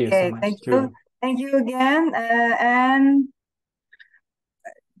 Thank you Okay, so much. thank you. Thank you again. And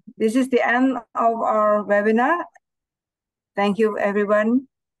this is the end of our webinar. Thank you, everyone.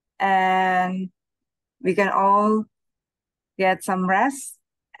 And we can all get some rest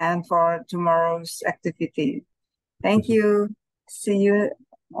and for tomorrow's activity. Thank you. See you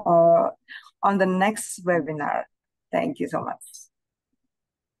on the next webinar. Thank you so much.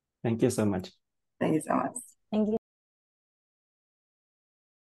 Thank you so much. Thank you so much. Thank you.